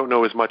 I don't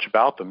know as much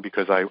about them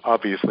because I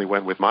obviously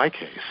went with my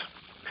case.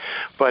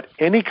 But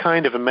any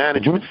kind of a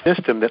management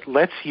system that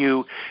lets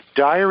you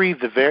diary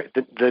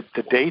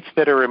the dates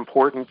that are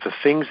important, the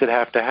things that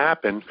have to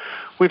happen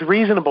with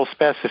reasonable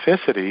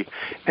specificity,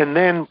 and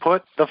then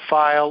put the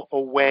file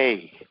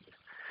away.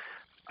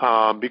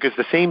 Because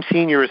the same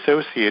senior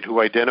associate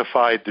who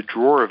identified the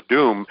drawer of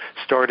doom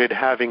started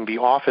having the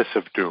office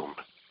of doom.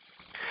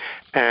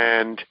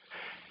 And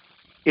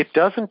it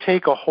doesn't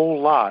take a whole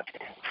lot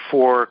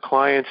for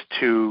clients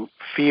to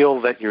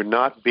feel that you're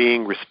not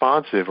being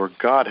responsive or,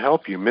 God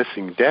help you,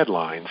 missing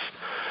deadlines.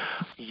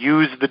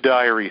 Use the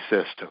diary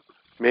system.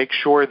 Make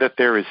sure that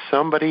there is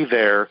somebody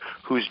there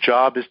whose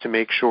job is to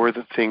make sure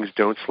that things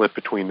don't slip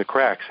between the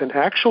cracks. And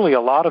actually,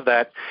 a lot of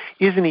that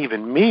isn't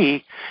even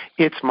me.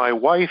 It's my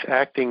wife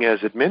acting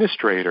as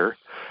administrator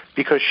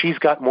because she's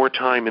got more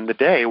time in the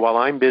day while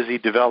I'm busy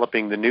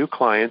developing the new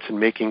clients and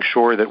making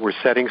sure that we're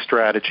setting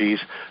strategies,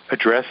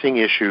 addressing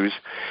issues.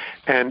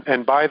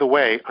 And by the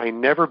way, I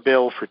never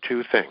bill for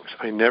two things.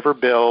 I never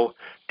bill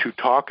to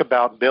talk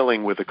about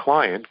billing with a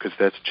client because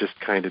that's just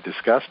kind of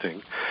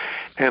disgusting.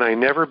 And I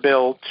never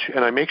bill,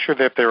 and I make sure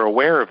that they're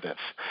aware of this.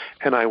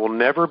 And I will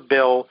never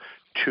bill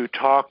to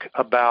talk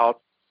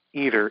about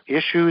either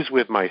issues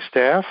with my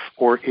staff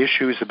or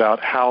issues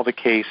about how the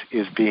case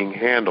is being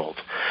handled.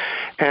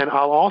 And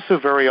I'll also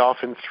very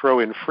often throw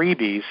in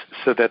freebies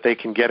so that they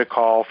can get a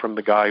call from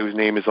the guy whose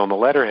name is on the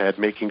letterhead,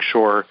 making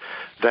sure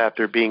that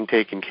they're being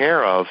taken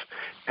care of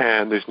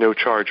and there's no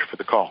charge for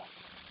the call.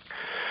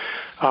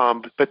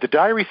 But the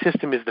diary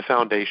system is the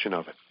foundation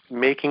of it.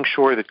 Making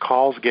sure that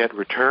calls get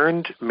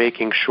returned,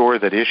 making sure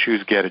that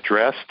issues get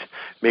addressed,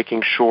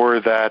 making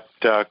sure that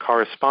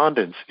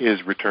correspondence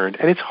is returned.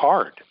 And it's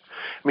hard.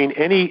 I mean,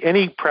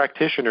 any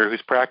practitioner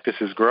whose practice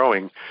is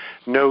growing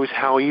knows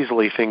how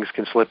easily things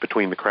can slip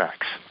between the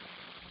cracks.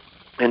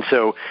 And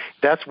so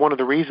that's one of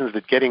the reasons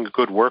that getting a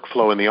good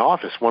workflow in the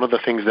office, one of the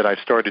things that I've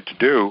started to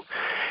do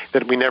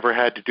that we never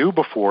had to do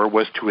before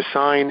was to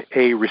assign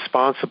a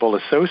responsible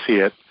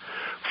associate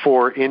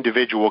for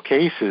individual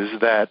cases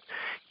that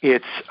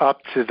it's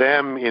up to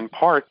them in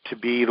part to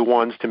be the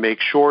ones to make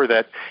sure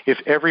that if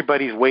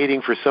everybody's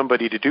waiting for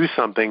somebody to do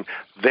something,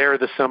 they're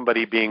the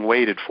somebody being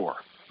waited for,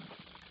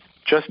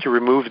 just to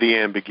remove the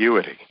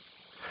ambiguity.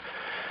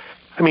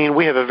 I mean,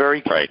 we have a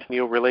very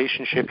congenial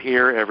relationship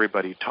here.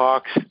 Everybody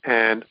talks.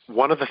 And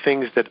one of the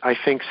things that I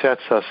think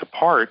sets us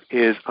apart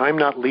is I'm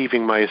not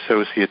leaving my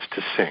associates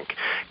to sink.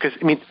 Because,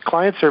 I mean,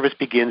 client service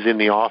begins in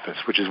the office,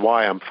 which is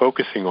why I'm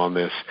focusing on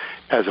this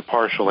as a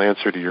partial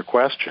answer to your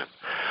question.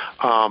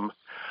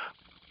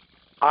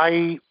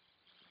 I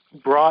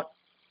brought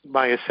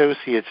my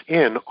associates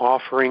in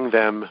offering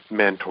them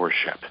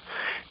mentorship.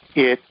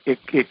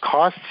 It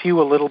costs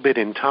you a little bit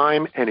in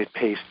time, and it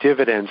pays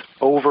dividends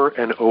over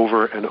and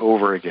over and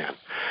over again.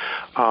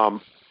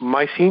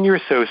 My senior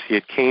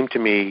associate came to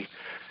me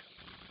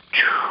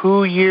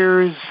 2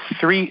 years,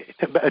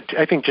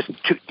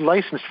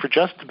 licensed for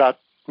just about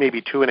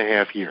maybe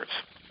 2.5 years.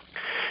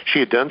 She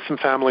had done some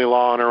family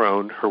law on her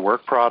own. Her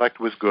work product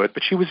was good,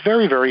 but she was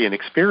very, very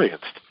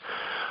inexperienced.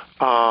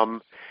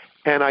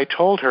 And I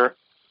told her,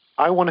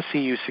 I want to see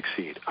you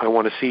succeed. I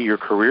want to see your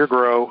career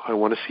grow. I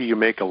want to see you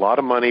make a lot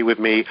of money with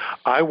me.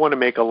 I want to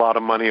make a lot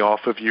of money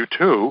off of you,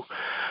 too.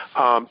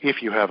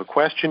 If you have a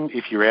question,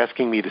 if you're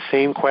asking me the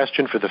same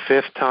question for the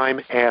 5th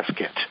time, ask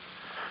it,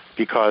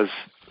 because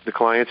the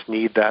clients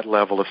need that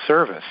level of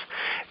service.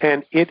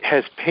 And it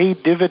has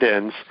paid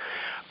dividends.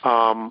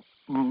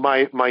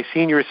 My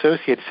senior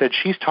associate said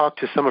she's talked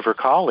to some of her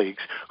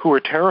colleagues who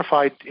are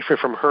terrified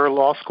from her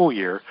law school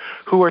year,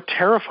 who are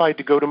terrified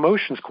to go to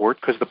motions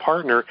court because the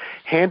partner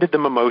handed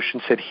them a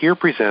motion, said, here,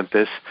 present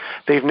this.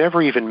 They've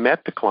never even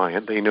met the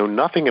client. They know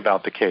nothing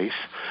about the case.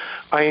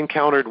 I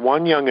encountered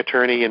one young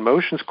attorney in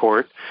motions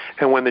court,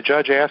 and when the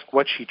judge asked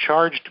what she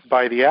charged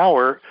by the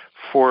hour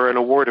for an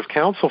award of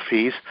counsel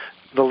fees,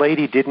 the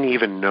lady didn't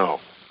even know.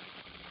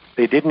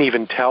 They didn't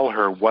even tell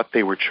her what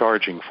they were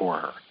charging for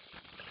her.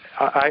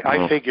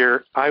 I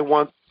figure I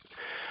want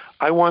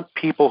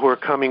people who are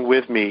coming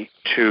with me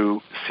to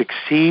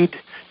succeed,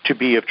 to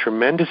be of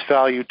tremendous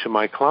value to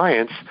my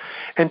clients,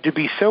 and to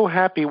be so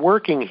happy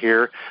working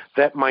here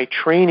that my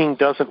training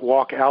doesn't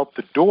walk out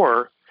the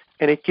door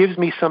and it gives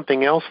me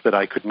something else that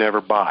I could never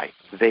buy.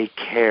 They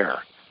care.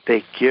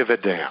 They give a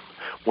damn.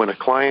 When a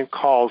client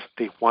calls,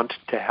 they want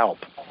to help.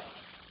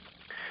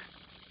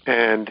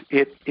 And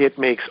it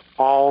makes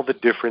all the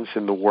difference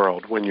in the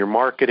world. When you're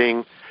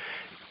marketing,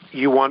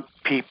 you want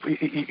people,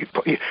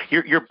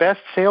 your best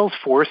sales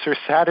force are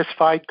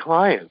satisfied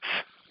clients.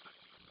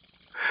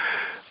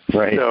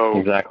 Right, So,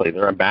 exactly.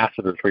 They're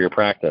ambassadors for your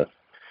practice.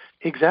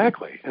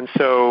 exactly. And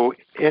so,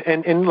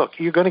 and look,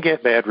 you're going to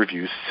get bad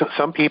reviews.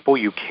 Some people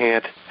you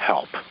can't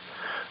help,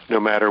 no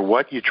matter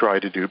what you try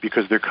to do,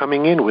 because they're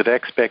coming in with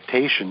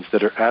expectations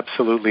that are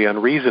absolutely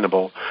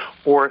unreasonable,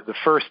 or the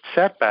first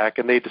setback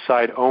and they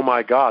decide, oh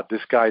my God,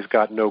 this guy's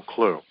got no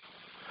clue.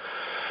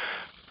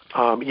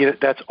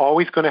 That's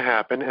always going to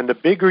happen, and the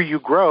bigger you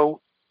grow,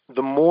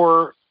 the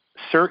more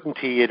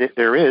certainty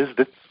there is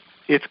that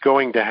it's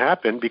going to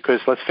happen,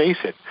 because let's face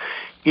it,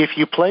 if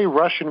you play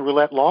Russian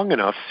roulette long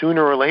enough,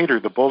 sooner or later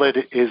the bullet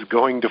is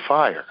going to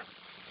fire.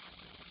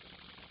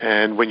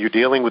 And when you're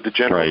dealing with the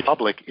general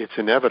public, it's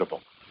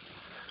inevitable.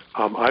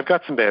 I've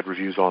got some bad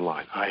reviews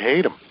online. I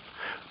hate them,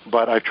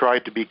 but I've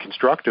tried to be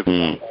constructive.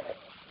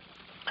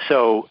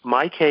 So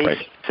my case,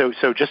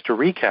 so just to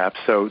recap,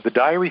 so the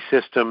diary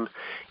system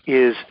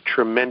is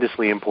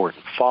tremendously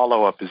important.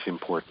 Follow-up is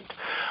important.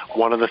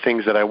 One of the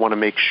things that I want to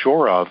make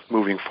sure of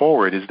moving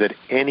forward is that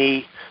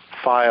any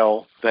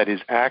file that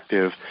is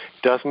active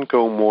doesn't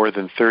go more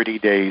than 30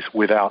 days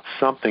without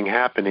something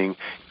happening,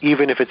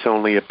 even if it's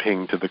only a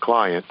ping to the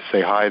client.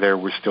 Say, hi there,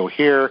 we're still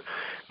here.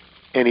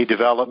 Any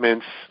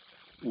developments?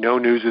 No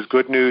news is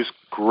good news.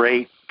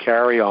 Great,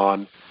 carry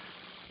on.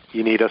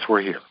 You need us,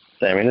 we're here.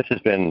 I mean, this has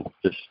been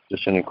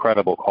just an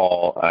incredible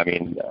call. I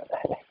mean,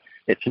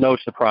 it's no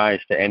surprise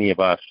to any of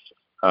us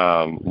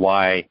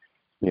why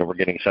we're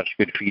getting such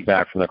good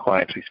feedback from the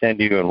clients we send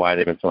you, and why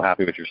they've been so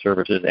happy with your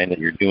services, and that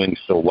you're doing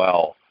so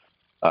well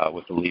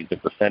with the leads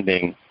that we're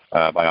sending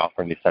by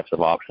offering these types of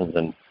options,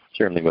 and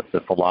certainly with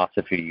the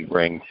philosophy you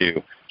bring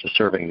to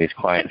serving these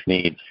clients'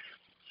 needs.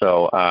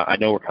 So I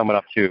know we're coming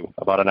up to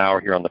about an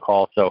hour here on the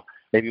call, so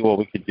maybe what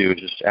we could do is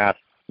just ask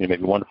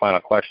maybe one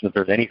final question. If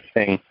there's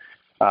anything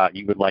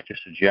you would like to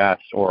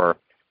suggest, or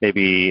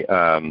maybe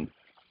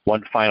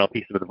one final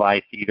piece of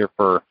advice, either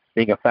for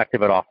being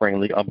effective at offering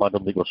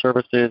unbundled legal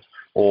services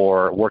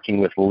or working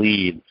with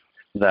leads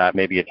that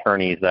maybe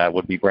attorneys that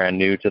would be brand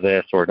new to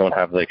this or don't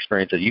have the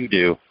experience that you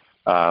do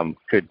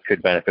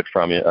could benefit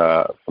from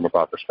a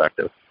broad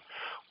perspective.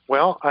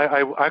 Well,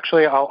 I'll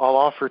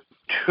offer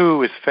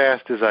two as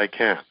fast as I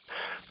can.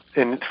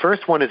 And the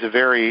first one is a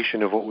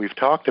variation of what we've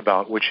talked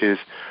about, which is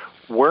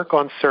work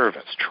on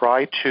service.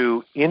 Try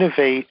to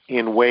innovate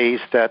in ways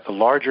that the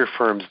larger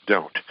firms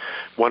don't.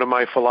 One of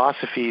my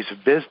philosophies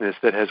of business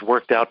that has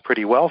worked out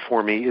pretty well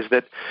for me is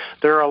that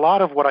there are a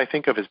lot of what I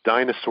think of as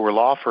dinosaur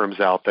law firms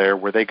out there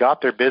where they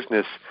got their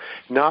business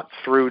not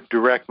through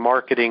direct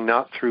marketing,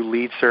 not through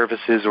lead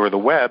services or the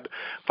web,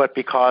 but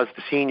because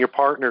the senior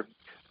partner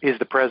is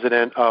the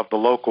president of the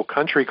local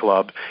country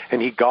club,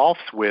 and he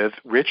golfs with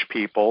rich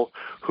people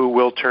who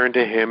will turn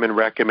to him and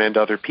recommend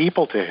other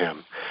people to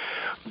him.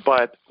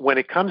 But when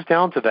it comes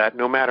down to that,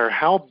 no matter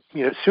how,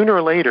 sooner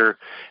or later,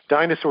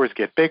 dinosaurs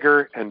get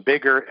bigger and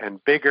bigger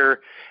and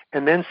bigger,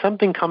 and then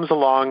something comes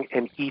along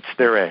and eats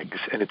their eggs,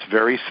 and it's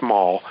very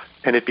small,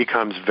 and it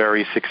becomes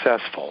very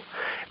successful.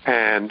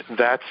 And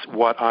that's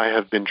what I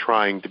have been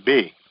trying to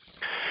be.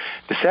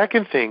 The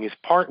second thing is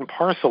part and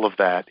parcel of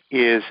that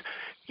is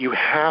you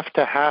have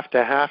to have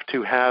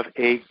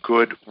a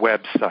good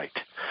website.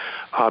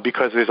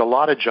 Because there's a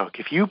lot of junk.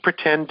 If you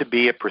pretend to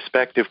be a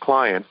prospective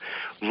client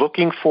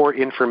looking for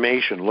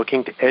information,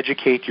 looking to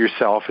educate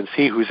yourself and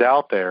see who's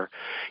out there,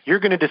 you're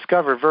going to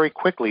discover very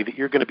quickly that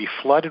you're going to be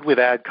flooded with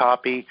ad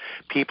copy.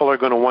 People are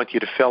going to want you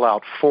to fill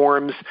out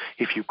forms.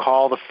 If you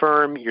call the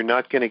firm, you're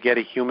not going to get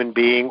a human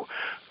being,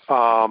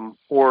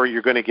 or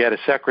you're going to get a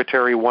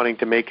secretary wanting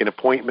to make an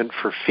appointment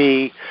for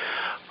fee,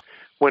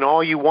 when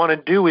all you want to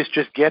do is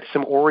just get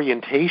some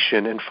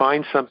orientation and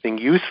find something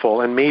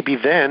useful, and maybe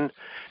then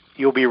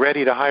you'll be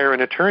ready to hire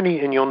an attorney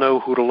and you'll know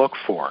who to look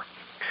for.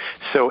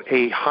 So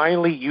a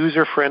highly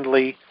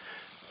user-friendly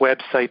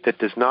website that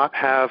does not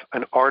have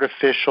an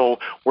artificial,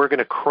 we're going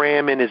to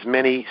cram in as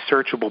many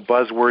searchable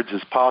buzzwords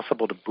as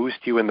possible to boost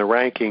you in the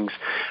rankings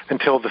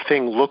until the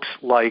thing looks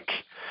like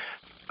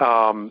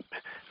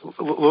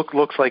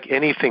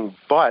anything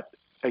but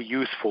a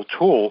useful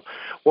tool.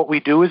 What we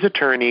do as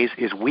attorneys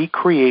is we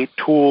create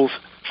tools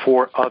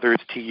for others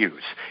to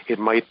use. It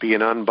might be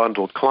an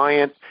unbundled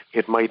client.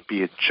 It might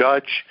be a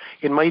judge.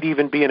 It might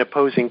even be an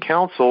opposing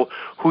counsel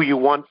who you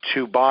want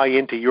to buy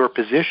into your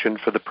position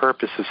for the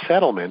purpose of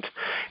settlement.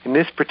 In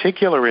this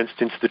particular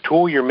instance, the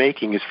tool you're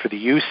making is for the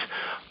use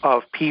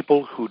of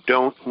people who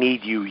don't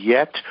need you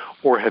yet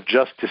or have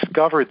just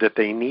discovered that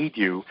they need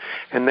you,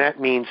 and that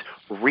means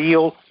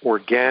real,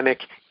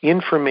 organic,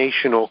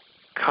 informational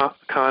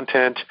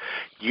content,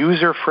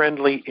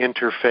 user-friendly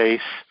interface.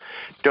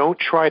 Don't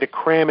try to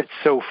cram it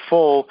so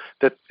full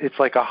that it's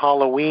like a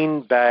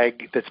Halloween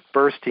bag that's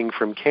bursting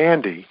from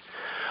candy,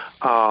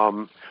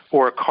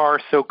 or a car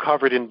so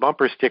covered in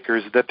bumper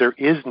stickers that there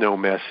is no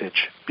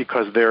message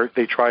because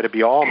they try to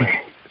be all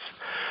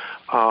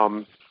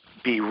messages.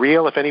 be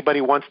real. If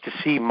anybody wants to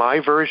see my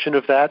version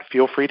of that,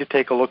 feel free to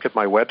take a look at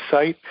my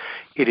website.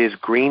 It is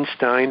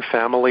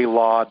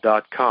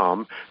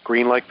greensteinfamilylaw.com.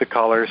 Green like the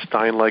color,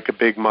 Stein like a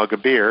big mug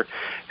of beer.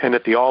 And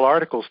at the All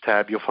Articles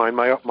tab, you'll find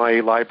my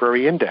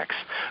library index.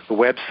 The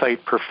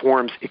website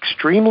performs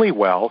extremely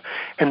well,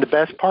 and the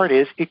best part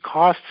is it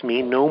costs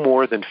me no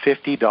more than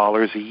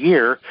 $50 a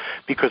year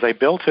because I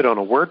built it on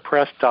a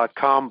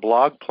WordPress.com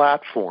blog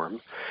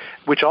platform,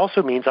 which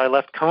also means I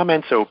left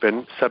comments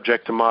open,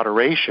 subject to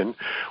moderation,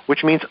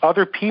 which means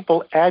other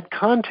people add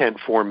content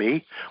for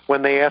me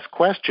when they ask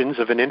questions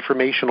of an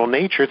informational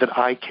nature that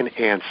I can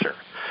answer.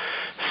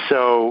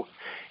 So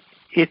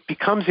it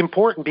becomes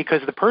important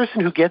because the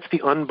person who gets the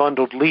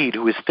unbundled lead,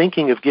 who is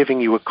thinking of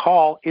giving you a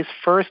call, is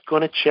first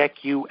going to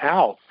check you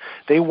out.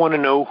 They want to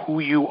know who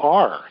you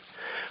are.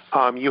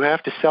 You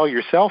have to sell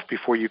yourself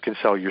before you can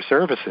sell your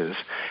services.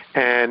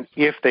 And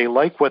if they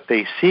like what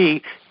they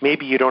see,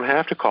 maybe you don't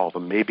have to call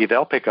them. Maybe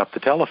they'll pick up the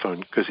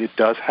telephone because it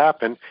does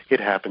happen. It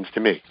happens to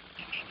me.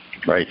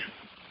 Right.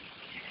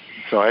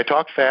 So I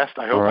talked fast.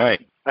 I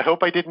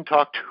hope I didn't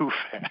talk too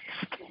fast.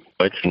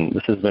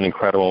 This has been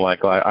incredible,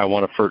 Michael. I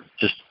want to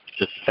just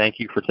thank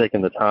you for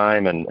taking the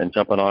time and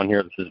jumping on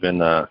here. This has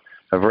been a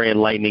very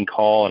enlightening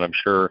call, and I'm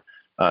sure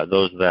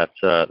those that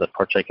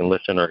partake and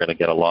listen are going to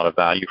get a lot of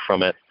value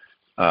from it.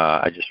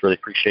 I just really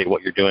appreciate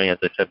what you're doing, as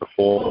I said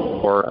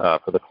before,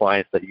 for the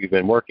clients that you've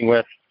been working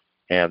with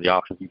and the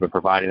options you've been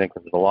providing them,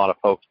 because there's a lot of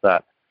folks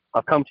that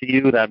have come to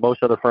you that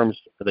most other firms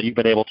that you've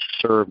been able to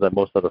serve that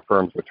most other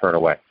firms would turn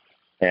away.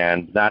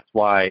 And that's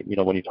why,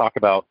 when you talk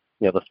about,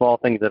 the small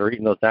things that are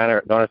eating those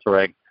dinosaur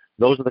eggs,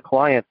 those are the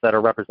clients that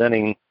are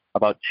representing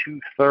about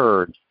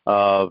 2/3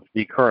 of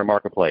the current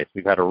marketplace.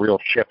 We've had a real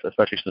shift,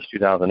 especially since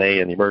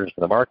 2008 and the emergence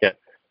of the market.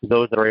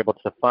 Those that are able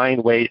to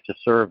find ways to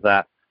serve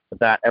that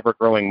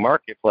ever-growing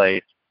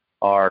marketplace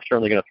are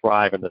certainly going to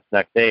thrive in this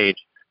next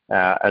age,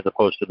 as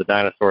opposed to the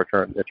dinosaur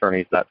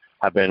attorneys that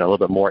have been a little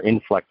bit more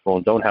inflexible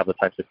and don't have the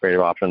types of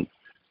creative options,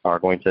 are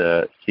going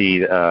to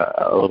see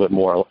a little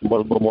more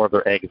of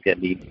their eggs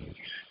get eaten.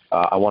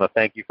 I want to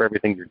thank you for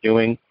everything you're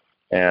doing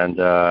and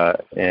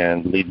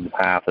leading the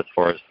path as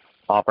far as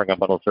offering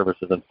unbundled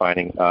services and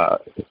finding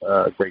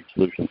great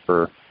solutions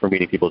for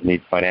meeting people's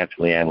needs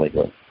financially and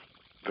legally.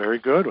 Very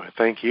good.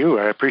 Thank you.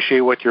 I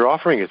appreciate what you're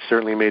offering. It's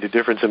certainly made a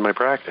difference in my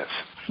practice.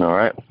 All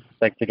right.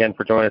 Thanks again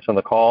for joining us on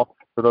the call.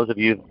 For those of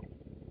you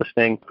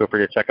listening, feel free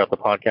to check out the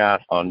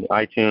podcast on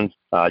iTunes.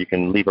 You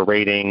can leave a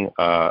rating,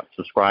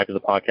 subscribe to the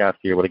podcast.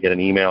 You're able to get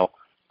an email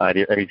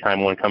every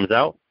time one comes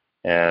out.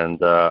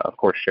 And, of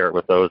course, share it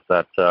with those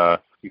that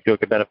you feel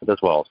could benefit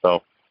as well.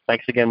 So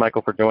thanks again,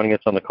 Michael, for joining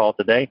us on the call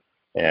today.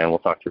 And we'll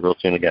talk to you real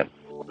soon again.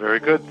 Very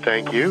good.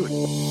 Thank you.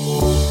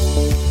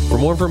 For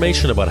more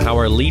information about how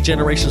our lead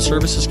generation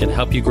services can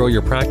help you grow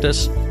your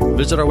practice,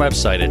 visit our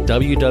website at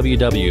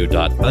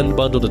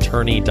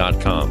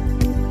www.unbundledattorney.com.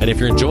 And if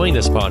you're enjoying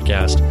this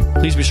podcast,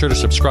 please be sure to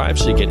subscribe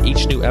so you get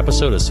each new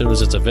episode as soon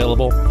as it's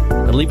available,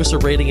 and leave us a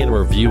rating and a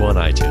review on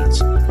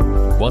iTunes.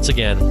 Once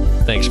again,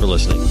 thanks for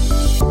listening.